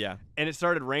today. Yeah. And it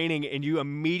started raining, and you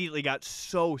immediately got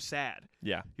so sad.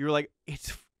 Yeah. You were like,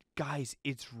 guys,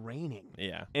 it's raining.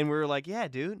 Yeah. And we were like, yeah,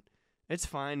 dude. It's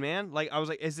fine, man. Like, I was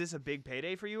like, is this a big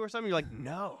payday for you or something? You're like,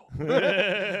 no.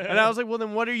 And I was like, well,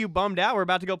 then what are you bummed out? We're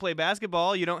about to go play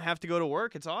basketball. You don't have to go to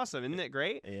work. It's awesome. Isn't it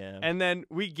great? Yeah. And then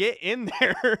we get in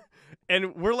there,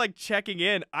 and we're, like, checking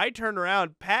in. I turn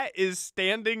around. Pat is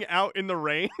standing out in the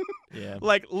rain, Yeah.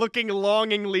 like, looking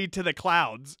longingly to the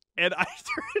clouds. And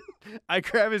I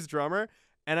grab his drummer,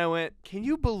 and I went, can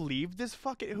you believe this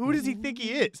fucking – who does he think he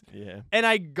is? Yeah. And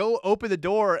I go open the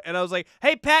door, and I was like,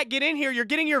 hey, Pat, get in here. You're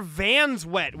getting your Vans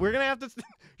wet. We're going to have to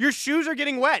 – your shoes are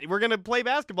getting wet. We're going to play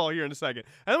basketball here in a second.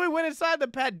 And then we went inside,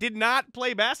 and Pat did not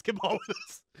play basketball with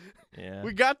us. Yeah.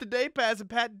 We got the day pass, and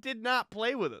Pat did not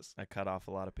play with us. I cut off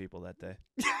a lot of people that day.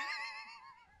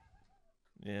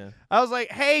 Yeah. I was like,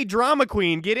 hey, drama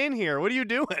queen, get in here. What are you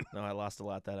doing? No, I lost a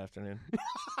lot that afternoon.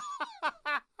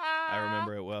 I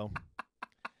remember it well.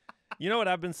 You know what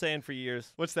I've been saying for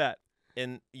years? What's that?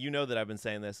 And you know that I've been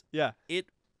saying this. Yeah.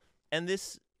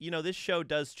 This show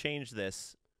does change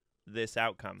this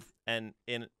outcome, and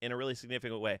in a really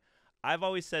significant way. I've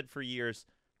always said for years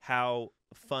how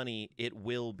funny it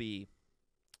will be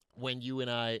when you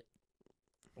and I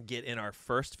get in our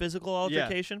first physical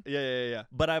altercation. Yeah.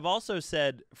 But I've also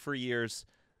said for years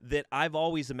that I've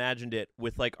always imagined it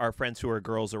with like our friends who are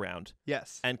girls around.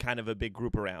 Yes. And kind of a big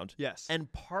group around. Yes.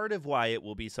 And part of why it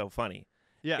will be so funny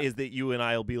is that you and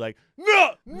I will be like,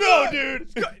 no,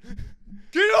 dude,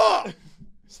 get off!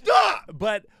 Stop!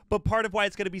 But part of why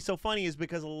it's going to be so funny is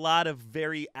because a lot of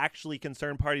very actually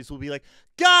concerned parties will be like,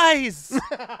 guys,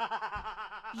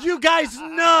 you guys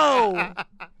know.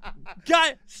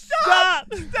 Guys, stop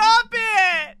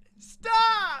it!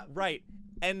 Stop! Right.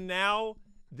 And now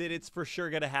that it's for sure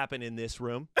going to happen in this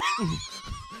room,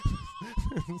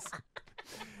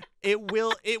 it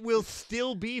will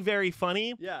still be very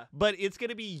funny. Yeah. But it's going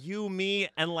to be you, me,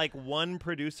 and like one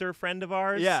producer friend of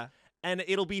ours. Yeah. And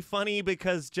it'll be funny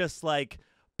because just like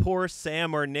poor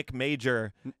Sam or Nick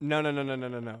Major. No.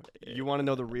 You want to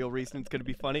know the real reason it's going to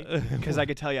be funny? Because I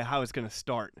could tell you how it's going to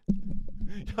start.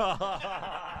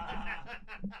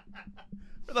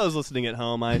 For those listening at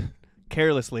home, I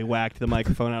carelessly whacked the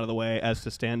microphone out of the way as to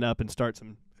stand up and start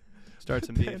some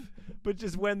beef. But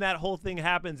just when that whole thing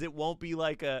happens, it won't be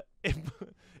like a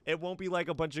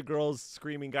bunch of girls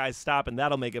screaming, "Guys, stop!" and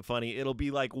that'll make it funny. It'll be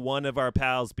like one of our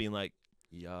pals being like,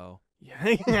 "Yo,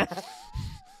 yeah."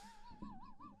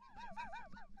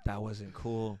 That wasn't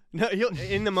cool." No,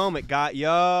 in the moment,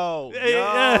 yo,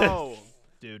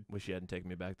 dude. Wish you hadn't taken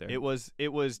me back there. It was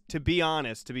to be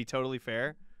honest, to be totally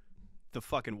fair, the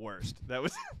fucking worst.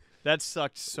 That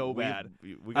sucked so bad.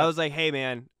 We I was like, hey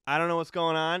man, I don't know what's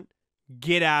going on.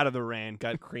 Get out of the rain.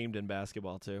 got creamed in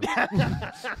basketball too.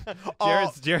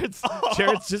 Oh. Jared's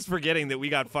just forgetting that we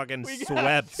got fucking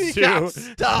swept We too. got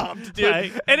stomped, dude.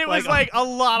 Like- and it was like a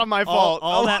lot of my fault.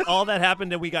 all that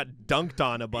happened, and we got dunked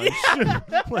on a bunch.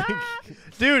 Like,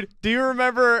 Dude, do you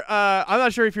remember? I'm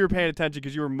not sure if you were paying attention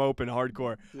because you were moping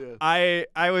hardcore. Yeah.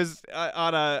 I was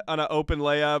on an open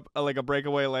layup, like a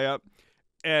breakaway layup,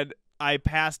 and I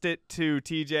passed it to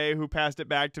TJ, who passed it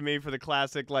back to me for the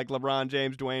classic like LeBron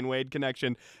James, Dwayne Wade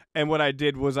connection. And what I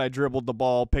did was I dribbled the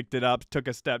ball, picked it up, took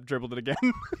a step, dribbled it again.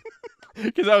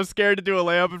 Because I was scared to do a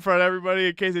layup in front of everybody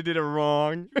in case I did it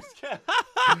wrong.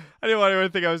 I didn't want anyone to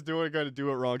think I was going to do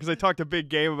it wrong. Because I talked a big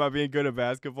game about being good at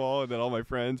basketball, and then all my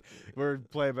friends were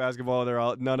playing basketball.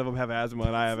 None of them have asthma,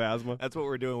 and I have asthma. that's what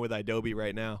we're doing with idobi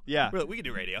right now. Yeah, We can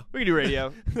do radio. we can do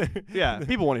radio. Yeah,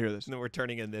 people want to hear this. And then we're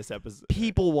turning in this episode.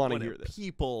 People want to hear this.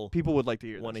 People People would like to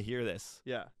hear want to this. hear this.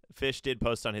 Yeah. Fish did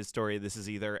post on his story, this is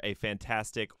either a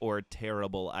fantastic or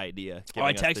terrible idea. Oh,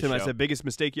 I giving us texted the him. I show. said, biggest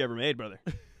mistake you ever made, brother.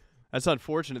 That's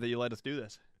unfortunate that you let us do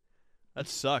this. That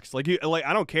sucks. Like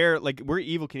I don't care. Like, we're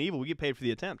Evil Knievel. We get paid for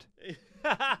the attempt. You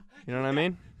know what I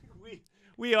mean?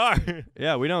 we are.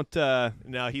 Yeah, we don't.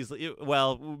 No, he's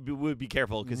we'd be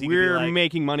careful because We're like,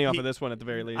 making money off of this one at the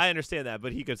very least. I understand that,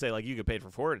 but he could say like you get paid for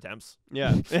 4 attempts.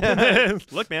 Yeah.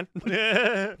 Look, man.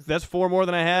 That's 4 more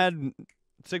than I had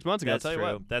 6 months ago. That's I'll tell true.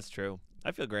 you what. That's true.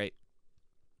 I feel great.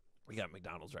 We got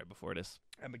McDonald's right before this.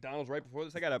 At McDonald's right before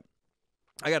this, I got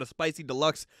a spicy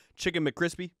deluxe chicken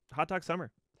McCrispy. Hot dog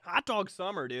summer. Hot dog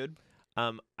summer, dude.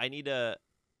 I need to.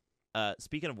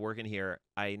 Speaking of working here,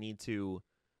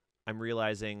 I'm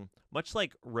realizing, much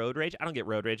like road rage, I don't get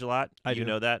road rage a lot. I You do.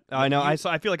 know that. I know. You-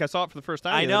 I feel like I saw it for the first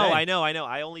time. I the other know, day. I know.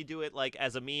 I only do it like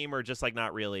as a meme or just like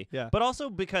not really. Yeah. But also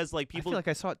because like I people. feel like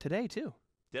I saw it today too.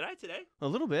 Did I today? A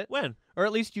little bit. When? Or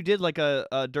at least you did like a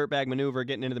dirtbag maneuver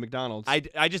getting into the McDonald's.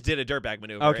 I just did a dirtbag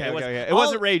maneuver. Okay, It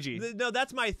wasn't ragey. No,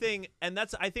 that's my thing, and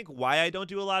that's I think why I don't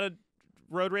do a lot of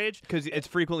road rage. Because it's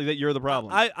frequently that you're the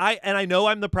problem. I know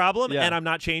I'm the problem, Yeah. and I'm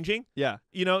not changing. yeah.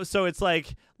 You know, so it's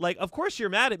like of course you're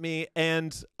mad at me,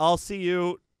 and I'll see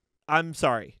you. I'm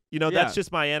sorry. You know, Yeah. that's just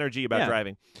my energy about Yeah.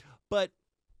 driving. But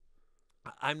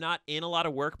I'm not in a lot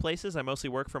of workplaces. I mostly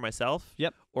work for myself.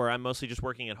 Yep. Or I'm mostly just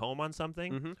working at home on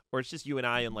something. Mm-hmm. Or it's just you and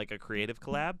I in like a creative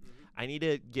collab. I need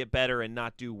to get better and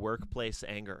not do workplace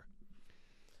anger.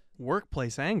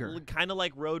 Workplace anger. Kind of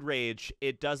like road rage.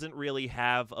 It doesn't really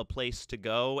have a place to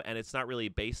go, and it's not really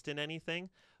based in anything.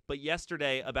 But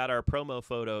yesterday, about our promo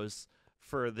photos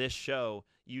for this show,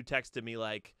 you texted me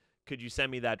like, could you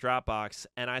send me that Dropbox?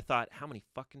 And I thought, how many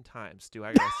fucking times do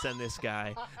I gotta send this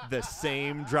guy the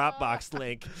same Dropbox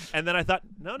link? And then I thought,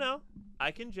 no, I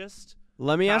can just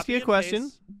Let me ask copy you a and question.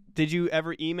 paste. Did you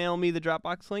ever email me the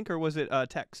Dropbox link, or was it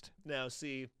text? Now,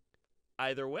 see,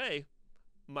 either way,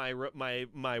 my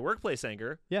workplace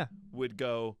anger Yeah. would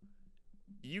go,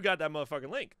 you got that motherfucking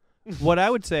link. What I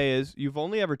would say is you've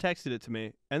only ever texted it to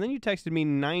me, and then you texted me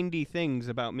 90 things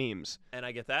about memes. And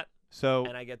I get that. So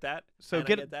And I get that. so and I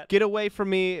get that. get away from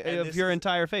me And of this your is-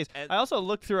 entire face. and- I also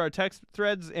looked through our text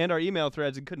threads and our email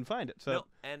threads and couldn't find it. So No,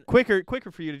 and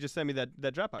quicker for you to just send me that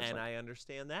Dropbox and link. I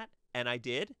understand that, and I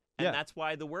did, and Yeah. that's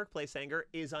why the workplace anger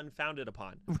is unfounded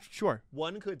upon. Sure.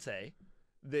 One could say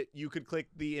that you could click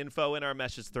the info in our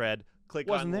message thread, click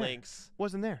Wasn't on there. links,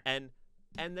 Wasn't there? and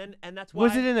that's why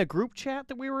Was it in a group chat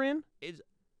that we were in?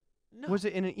 no, Was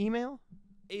it in an email?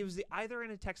 It was either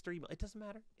in a text or email. It doesn't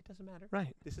matter. It doesn't matter.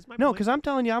 Right. This is my No, point. because I'm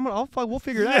telling you, we'll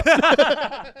figure it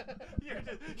out.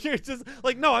 you're just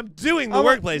like, no, I'm doing the I'm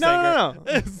like, workplace no, anger.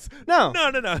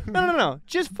 no. No.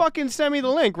 Just fucking send me the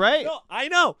link, right? No, I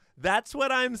know. That's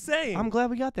what I'm saying. I'm glad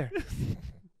we got there.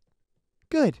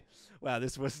 Good. Wow,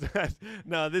 this was not.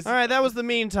 No, this. All right, that was the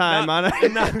meantime. not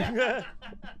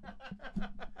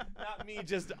me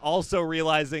just also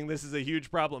realizing this is a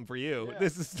huge problem for you. Yeah.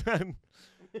 This is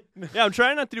Yeah, I'm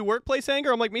trying not to do workplace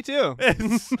anger. I'm like, me too.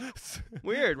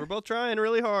 Weird. We're both trying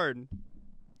really hard.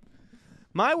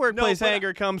 My workplace but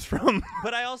anger comes from.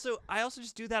 But I also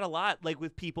just do that a lot, like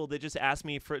with people that just ask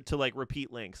me to like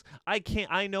repeat links.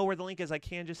 I know where the link is. I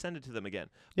can just send it to them again.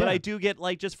 But Yeah. I do get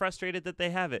like just frustrated that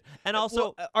they have it. And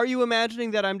also, Well, are you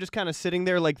imagining that I'm just kind of sitting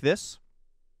there like this,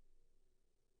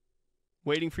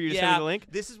 waiting for you to send me the link?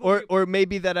 This is what Or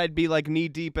maybe that I'd be like knee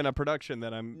deep in a production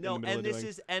that I'm no, in the middle and of this doing.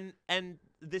 is and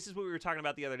this is what we were talking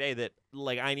about the other day that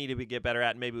like I need to get better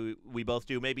at. And maybe we both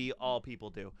do. Maybe all people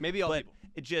do. Maybe all but people.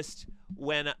 it just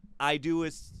when I do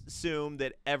assume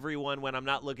that everyone, when I'm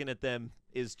not looking at them,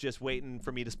 is just waiting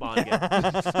for me to spawn again.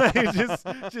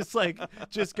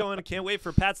 just going. Can't wait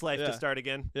for Pat's life to start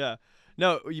again. Yeah.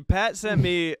 No, Pat sent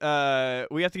me.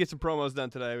 We have to get some promos done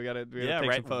today. We gotta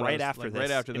take some photos right after this.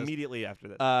 Right after this. Immediately after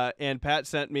this. And Pat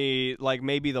sent me like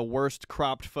maybe the worst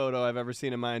cropped photo I've ever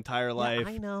seen in my entire life.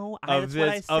 I know. Of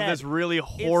this really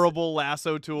horrible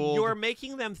lasso tool. You're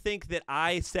making them think that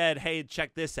I said, "Hey,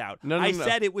 check this out." No. I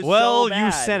said it was well, so bad.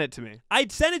 you sent it to me.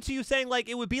 I'd sent it to you saying like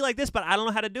it would be like this, but I don't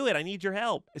know how to do it. I need your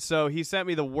help. So he sent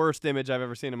me the worst image I've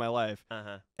ever seen in my life.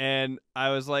 And I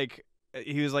was like.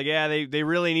 He was like, yeah, they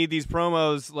really need these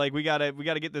promos. Like, we gotta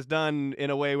get this done in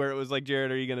a way where it was like,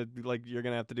 Jared, you're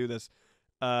gonna have to do this.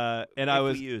 And I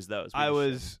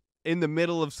was in the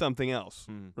middle of something else,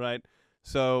 right?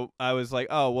 So I was like,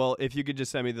 oh well, if you could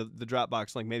just send me the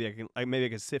Dropbox link, maybe I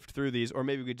can sift through these, or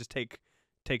maybe we could just take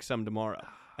some tomorrow.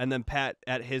 And then Pat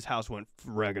at his house went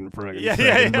friggin'. Yeah.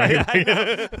 I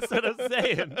know. That's what I'm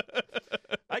saying.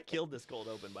 I killed this cold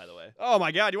open, by the way. Oh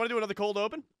my god, you want to do another cold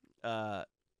open?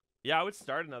 Yeah, I would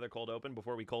start another cold open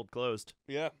before we cold closed.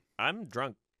 Yeah. I'm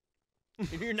drunk.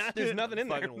 You're not. There's nothing in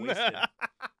there. Fucking wasted.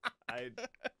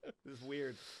 This is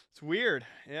weird. It's weird.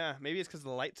 Yeah, maybe it's because the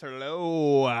lights are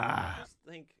low.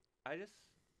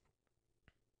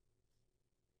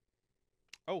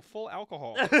 Oh, full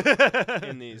alcohol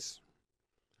in these.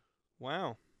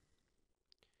 Wow.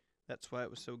 That's why it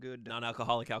was so good.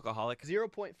 Non-alcoholic alcoholic.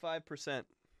 0.5%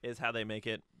 is how they make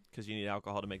it because you need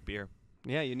alcohol to make beer.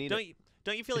 Yeah, you need it.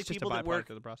 Don't you feel like people that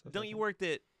work? Don't you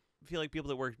feel like people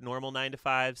that work normal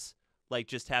 9-to-5s like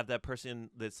just have that person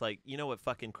that's like, you know what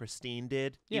fucking Christine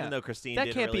did? Yeah. Even though Christine that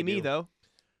didn't can't really be me do. though.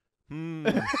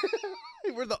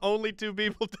 We're the only two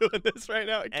people doing this right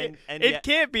now. It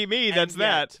can't be me. That's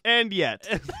that. And yet,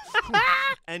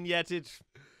 and yet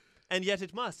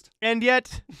it must. And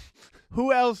yet,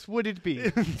 who else would it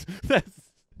be?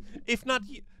 If not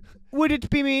you. Would it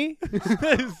be me?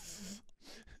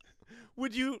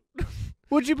 Would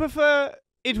you prefer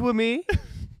it were me?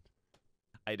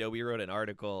 Idobi wrote an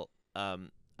article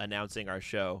announcing our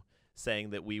show,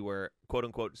 saying that we were, quote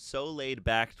unquote, so laid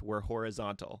back we're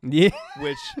horizontal. Yeah.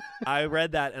 Which I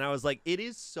read that and I was like, it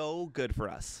is so good for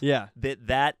us. Yeah.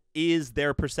 That is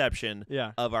their perception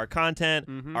of our content,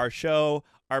 our show,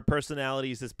 our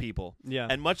personalities as people. Yeah.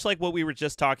 And much like what we were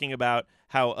just talking about,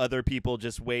 how other people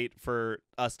just wait for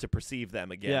us to perceive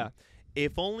them again. Yeah.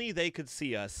 If only they could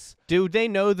see us. Dude, they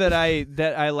know that I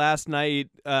last night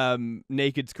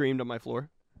naked screamed on my floor.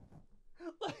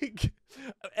 Like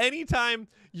anytime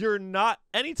we're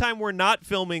not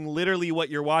filming literally what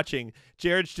you're watching,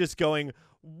 Jared's just going,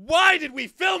 why did we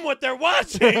film what they're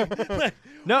watching?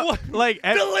 No, like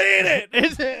delete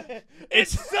it. It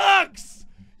sucks.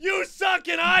 You suck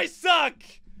and I suck.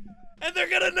 And they're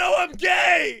gonna know I'm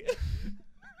gay.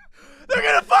 They're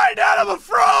gonna find out I'm a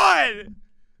fraud.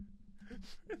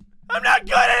 I'm not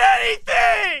good at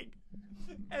anything.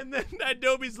 And then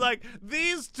Adobe's like,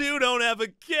 these two don't have a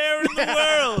care in the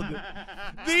world.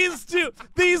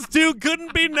 These two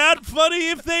couldn't be not funny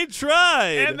if they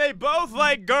tried. And they both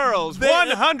like girls,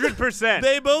 100%.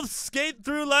 They both skate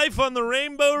through life on the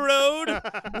Rainbow Road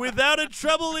without a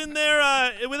trouble in their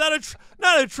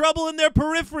not a trouble in their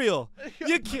peripheral.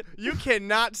 You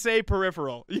cannot say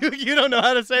peripheral. You don't know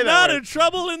how to say that. Not word. a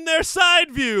trouble in their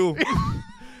side view.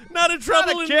 Not a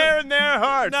trouble not a care in their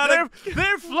hearts.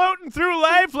 They're floating through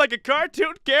life like a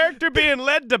cartoon character being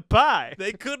led to pie.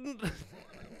 They couldn't.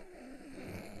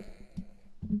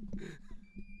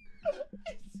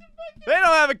 They don't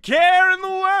have a care in the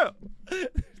world.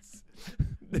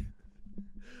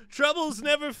 Trouble's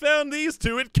never found these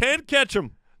two. It can't catch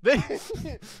them.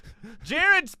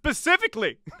 Jared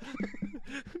specifically.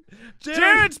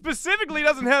 Jared specifically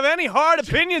doesn't have any hard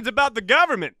opinions about the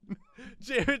government.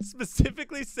 Jared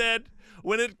specifically said,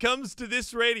 when it comes to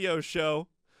this radio show,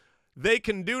 they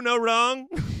can do no wrong,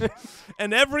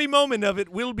 and every moment of it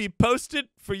will be posted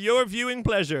for your viewing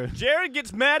pleasure. Jared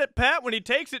gets mad at Pat when he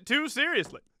takes it too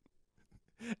seriously.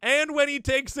 And when he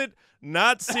takes it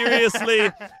not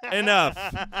seriously enough.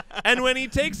 And when he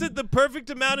takes it the perfect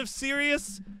amount of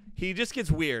serious, he just gets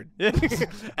weird. I'm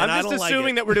just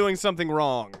assuming that we're doing something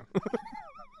wrong.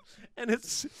 And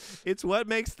it's what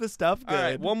makes the stuff good. All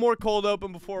right, one more cold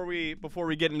open before we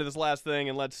get into this last thing,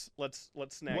 and let's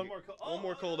snag one one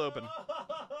more cold open.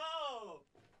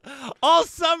 All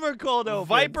summer cold open.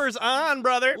 Vipers on,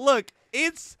 brother. Look,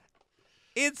 it's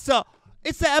the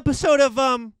episode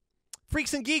of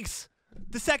Freaks and Geeks,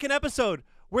 the second episode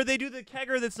where they do the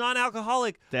kegger that's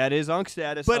non-alcoholic. That is Unk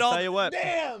status. But I'll tell you what.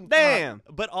 Damn.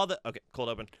 But all the cold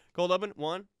open. Cold open.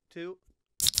 1, 2.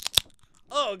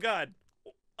 Oh God.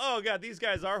 Oh God, these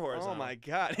guys are horizontal. Oh my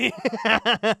God.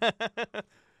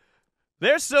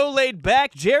 They're so laid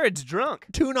back. Jared's drunk.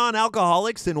 2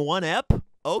 non-alcoholics in 1 ep.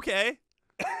 Okay.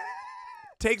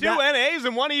 Take 2 that. NAs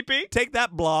and 1 EP. Take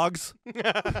that, blogs.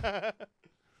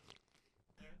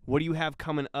 What do you have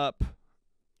coming up?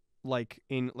 Like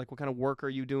what kind of work are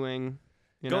you doing?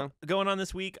 You know? Going on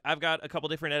this week, I've got a couple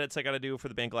different edits I got to do for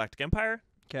the band Galactic Empire.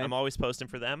 Okay. I'm always posting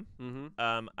for them.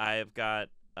 Mm-hmm. I've got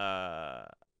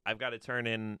to turn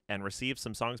in and receive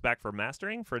some songs back for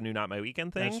mastering for new Not My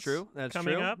Weekend things. That's true. That's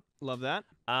coming true. up. Love that.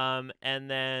 And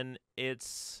then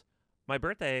it's my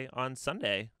birthday on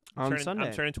Sunday. On I'm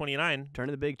Sunday. turning 29.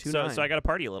 Turning the big 2-9. So I got to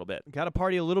party a little bit. Got to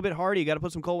party a little bit hardy. Got to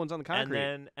put some cold ones on the concrete.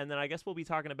 And then I guess we'll be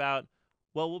talking about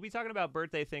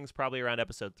birthday things probably around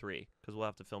episode 3 because we'll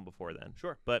have to film before then.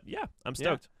 Sure. But yeah, I'm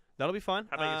stoked. That'll be fun.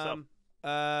 How about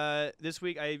yourself? This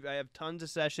week I have tons of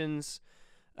sessions.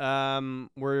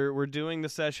 We're doing the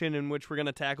session in which we're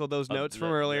gonna tackle those notes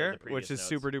from earlier, the which is notes.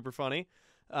 super duper funny.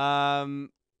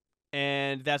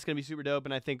 And that's gonna be super dope.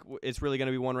 And I think it's really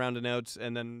gonna be one round of notes,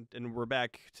 and we're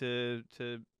back to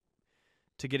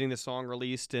getting the song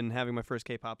released and having my first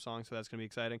K-pop song. So that's gonna be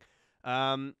exciting.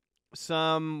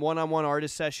 Some one-on-one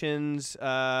artist sessions,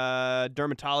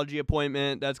 dermatology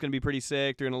appointment. That's gonna be pretty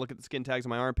sick. They're gonna look at the skin tags on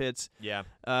my armpits. Yeah.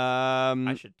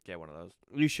 I should get one of those.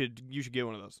 You should get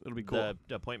one of those. It'll be cool.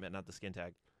 The appointment, not the skin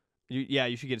tag.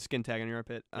 You should get a skin tag on your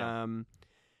armpit. Yeah.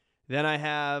 Then I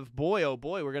have we're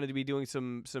going to be doing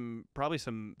probably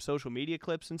some social media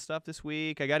clips and stuff this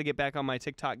week. I got to get back on my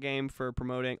TikTok game for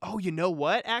promoting. Oh, you know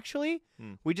what? Actually,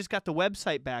 we just got the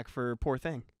website back for Poor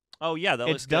Thing. Oh yeah,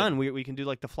 It's done. We can do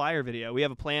like the flyer video. We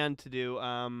have a plan to do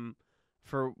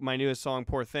for my newest song,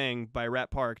 Poor Thing by Rat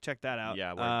Park. Check that out.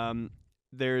 Yeah.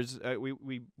 There's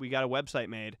we got a website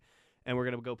made, and we're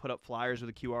gonna go put up flyers with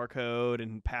a QR code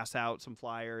and pass out some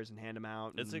flyers and hand them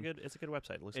out. It's a good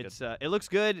website. It looks good. It looks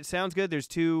good. It sounds good. There's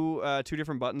two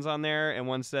different buttons on there, and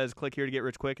one says "Click here to get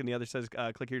rich quick," and the other says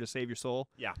 "Click here to save your soul."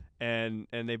 Yeah. And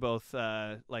they both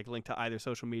link to either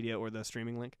social media or the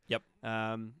streaming link. Yep.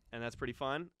 And that's pretty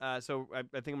fun. So I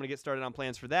think I'm gonna get started on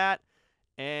plans for that.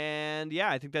 And yeah,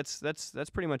 I think that's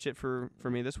pretty much it for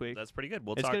me this week. That's pretty good.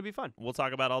 It's gonna be fun. We'll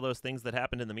talk about all those things that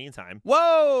happened in the meantime.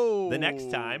 Whoa! The next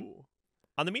time.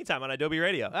 On the meantime, on Idobi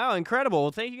Radio. Oh, incredible.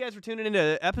 Well, thank you guys for tuning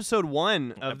into episode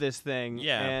 1 of this thing.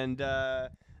 Yeah. And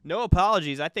no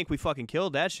apologies. I think we fucking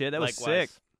killed that shit. That was Likewise.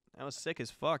 sick. That was sick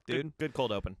as fuck, dude. Good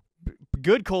cold open.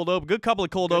 Good cold open. Good couple of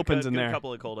cold opens in there. Good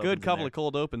couple of cold opens. Good couple of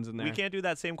cold opens in there. We can't do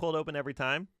that same cold open every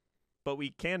time, but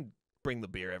we can bring the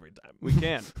beer every time. We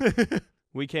can.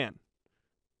 We can.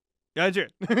 That's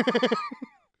it.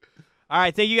 All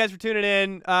right. Thank you guys for tuning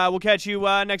in. We'll catch you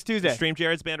next Tuesday. Stream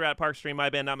Jared's band Rat Park. Stream my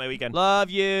band, Not My Weekend. Love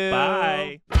you.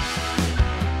 Bye.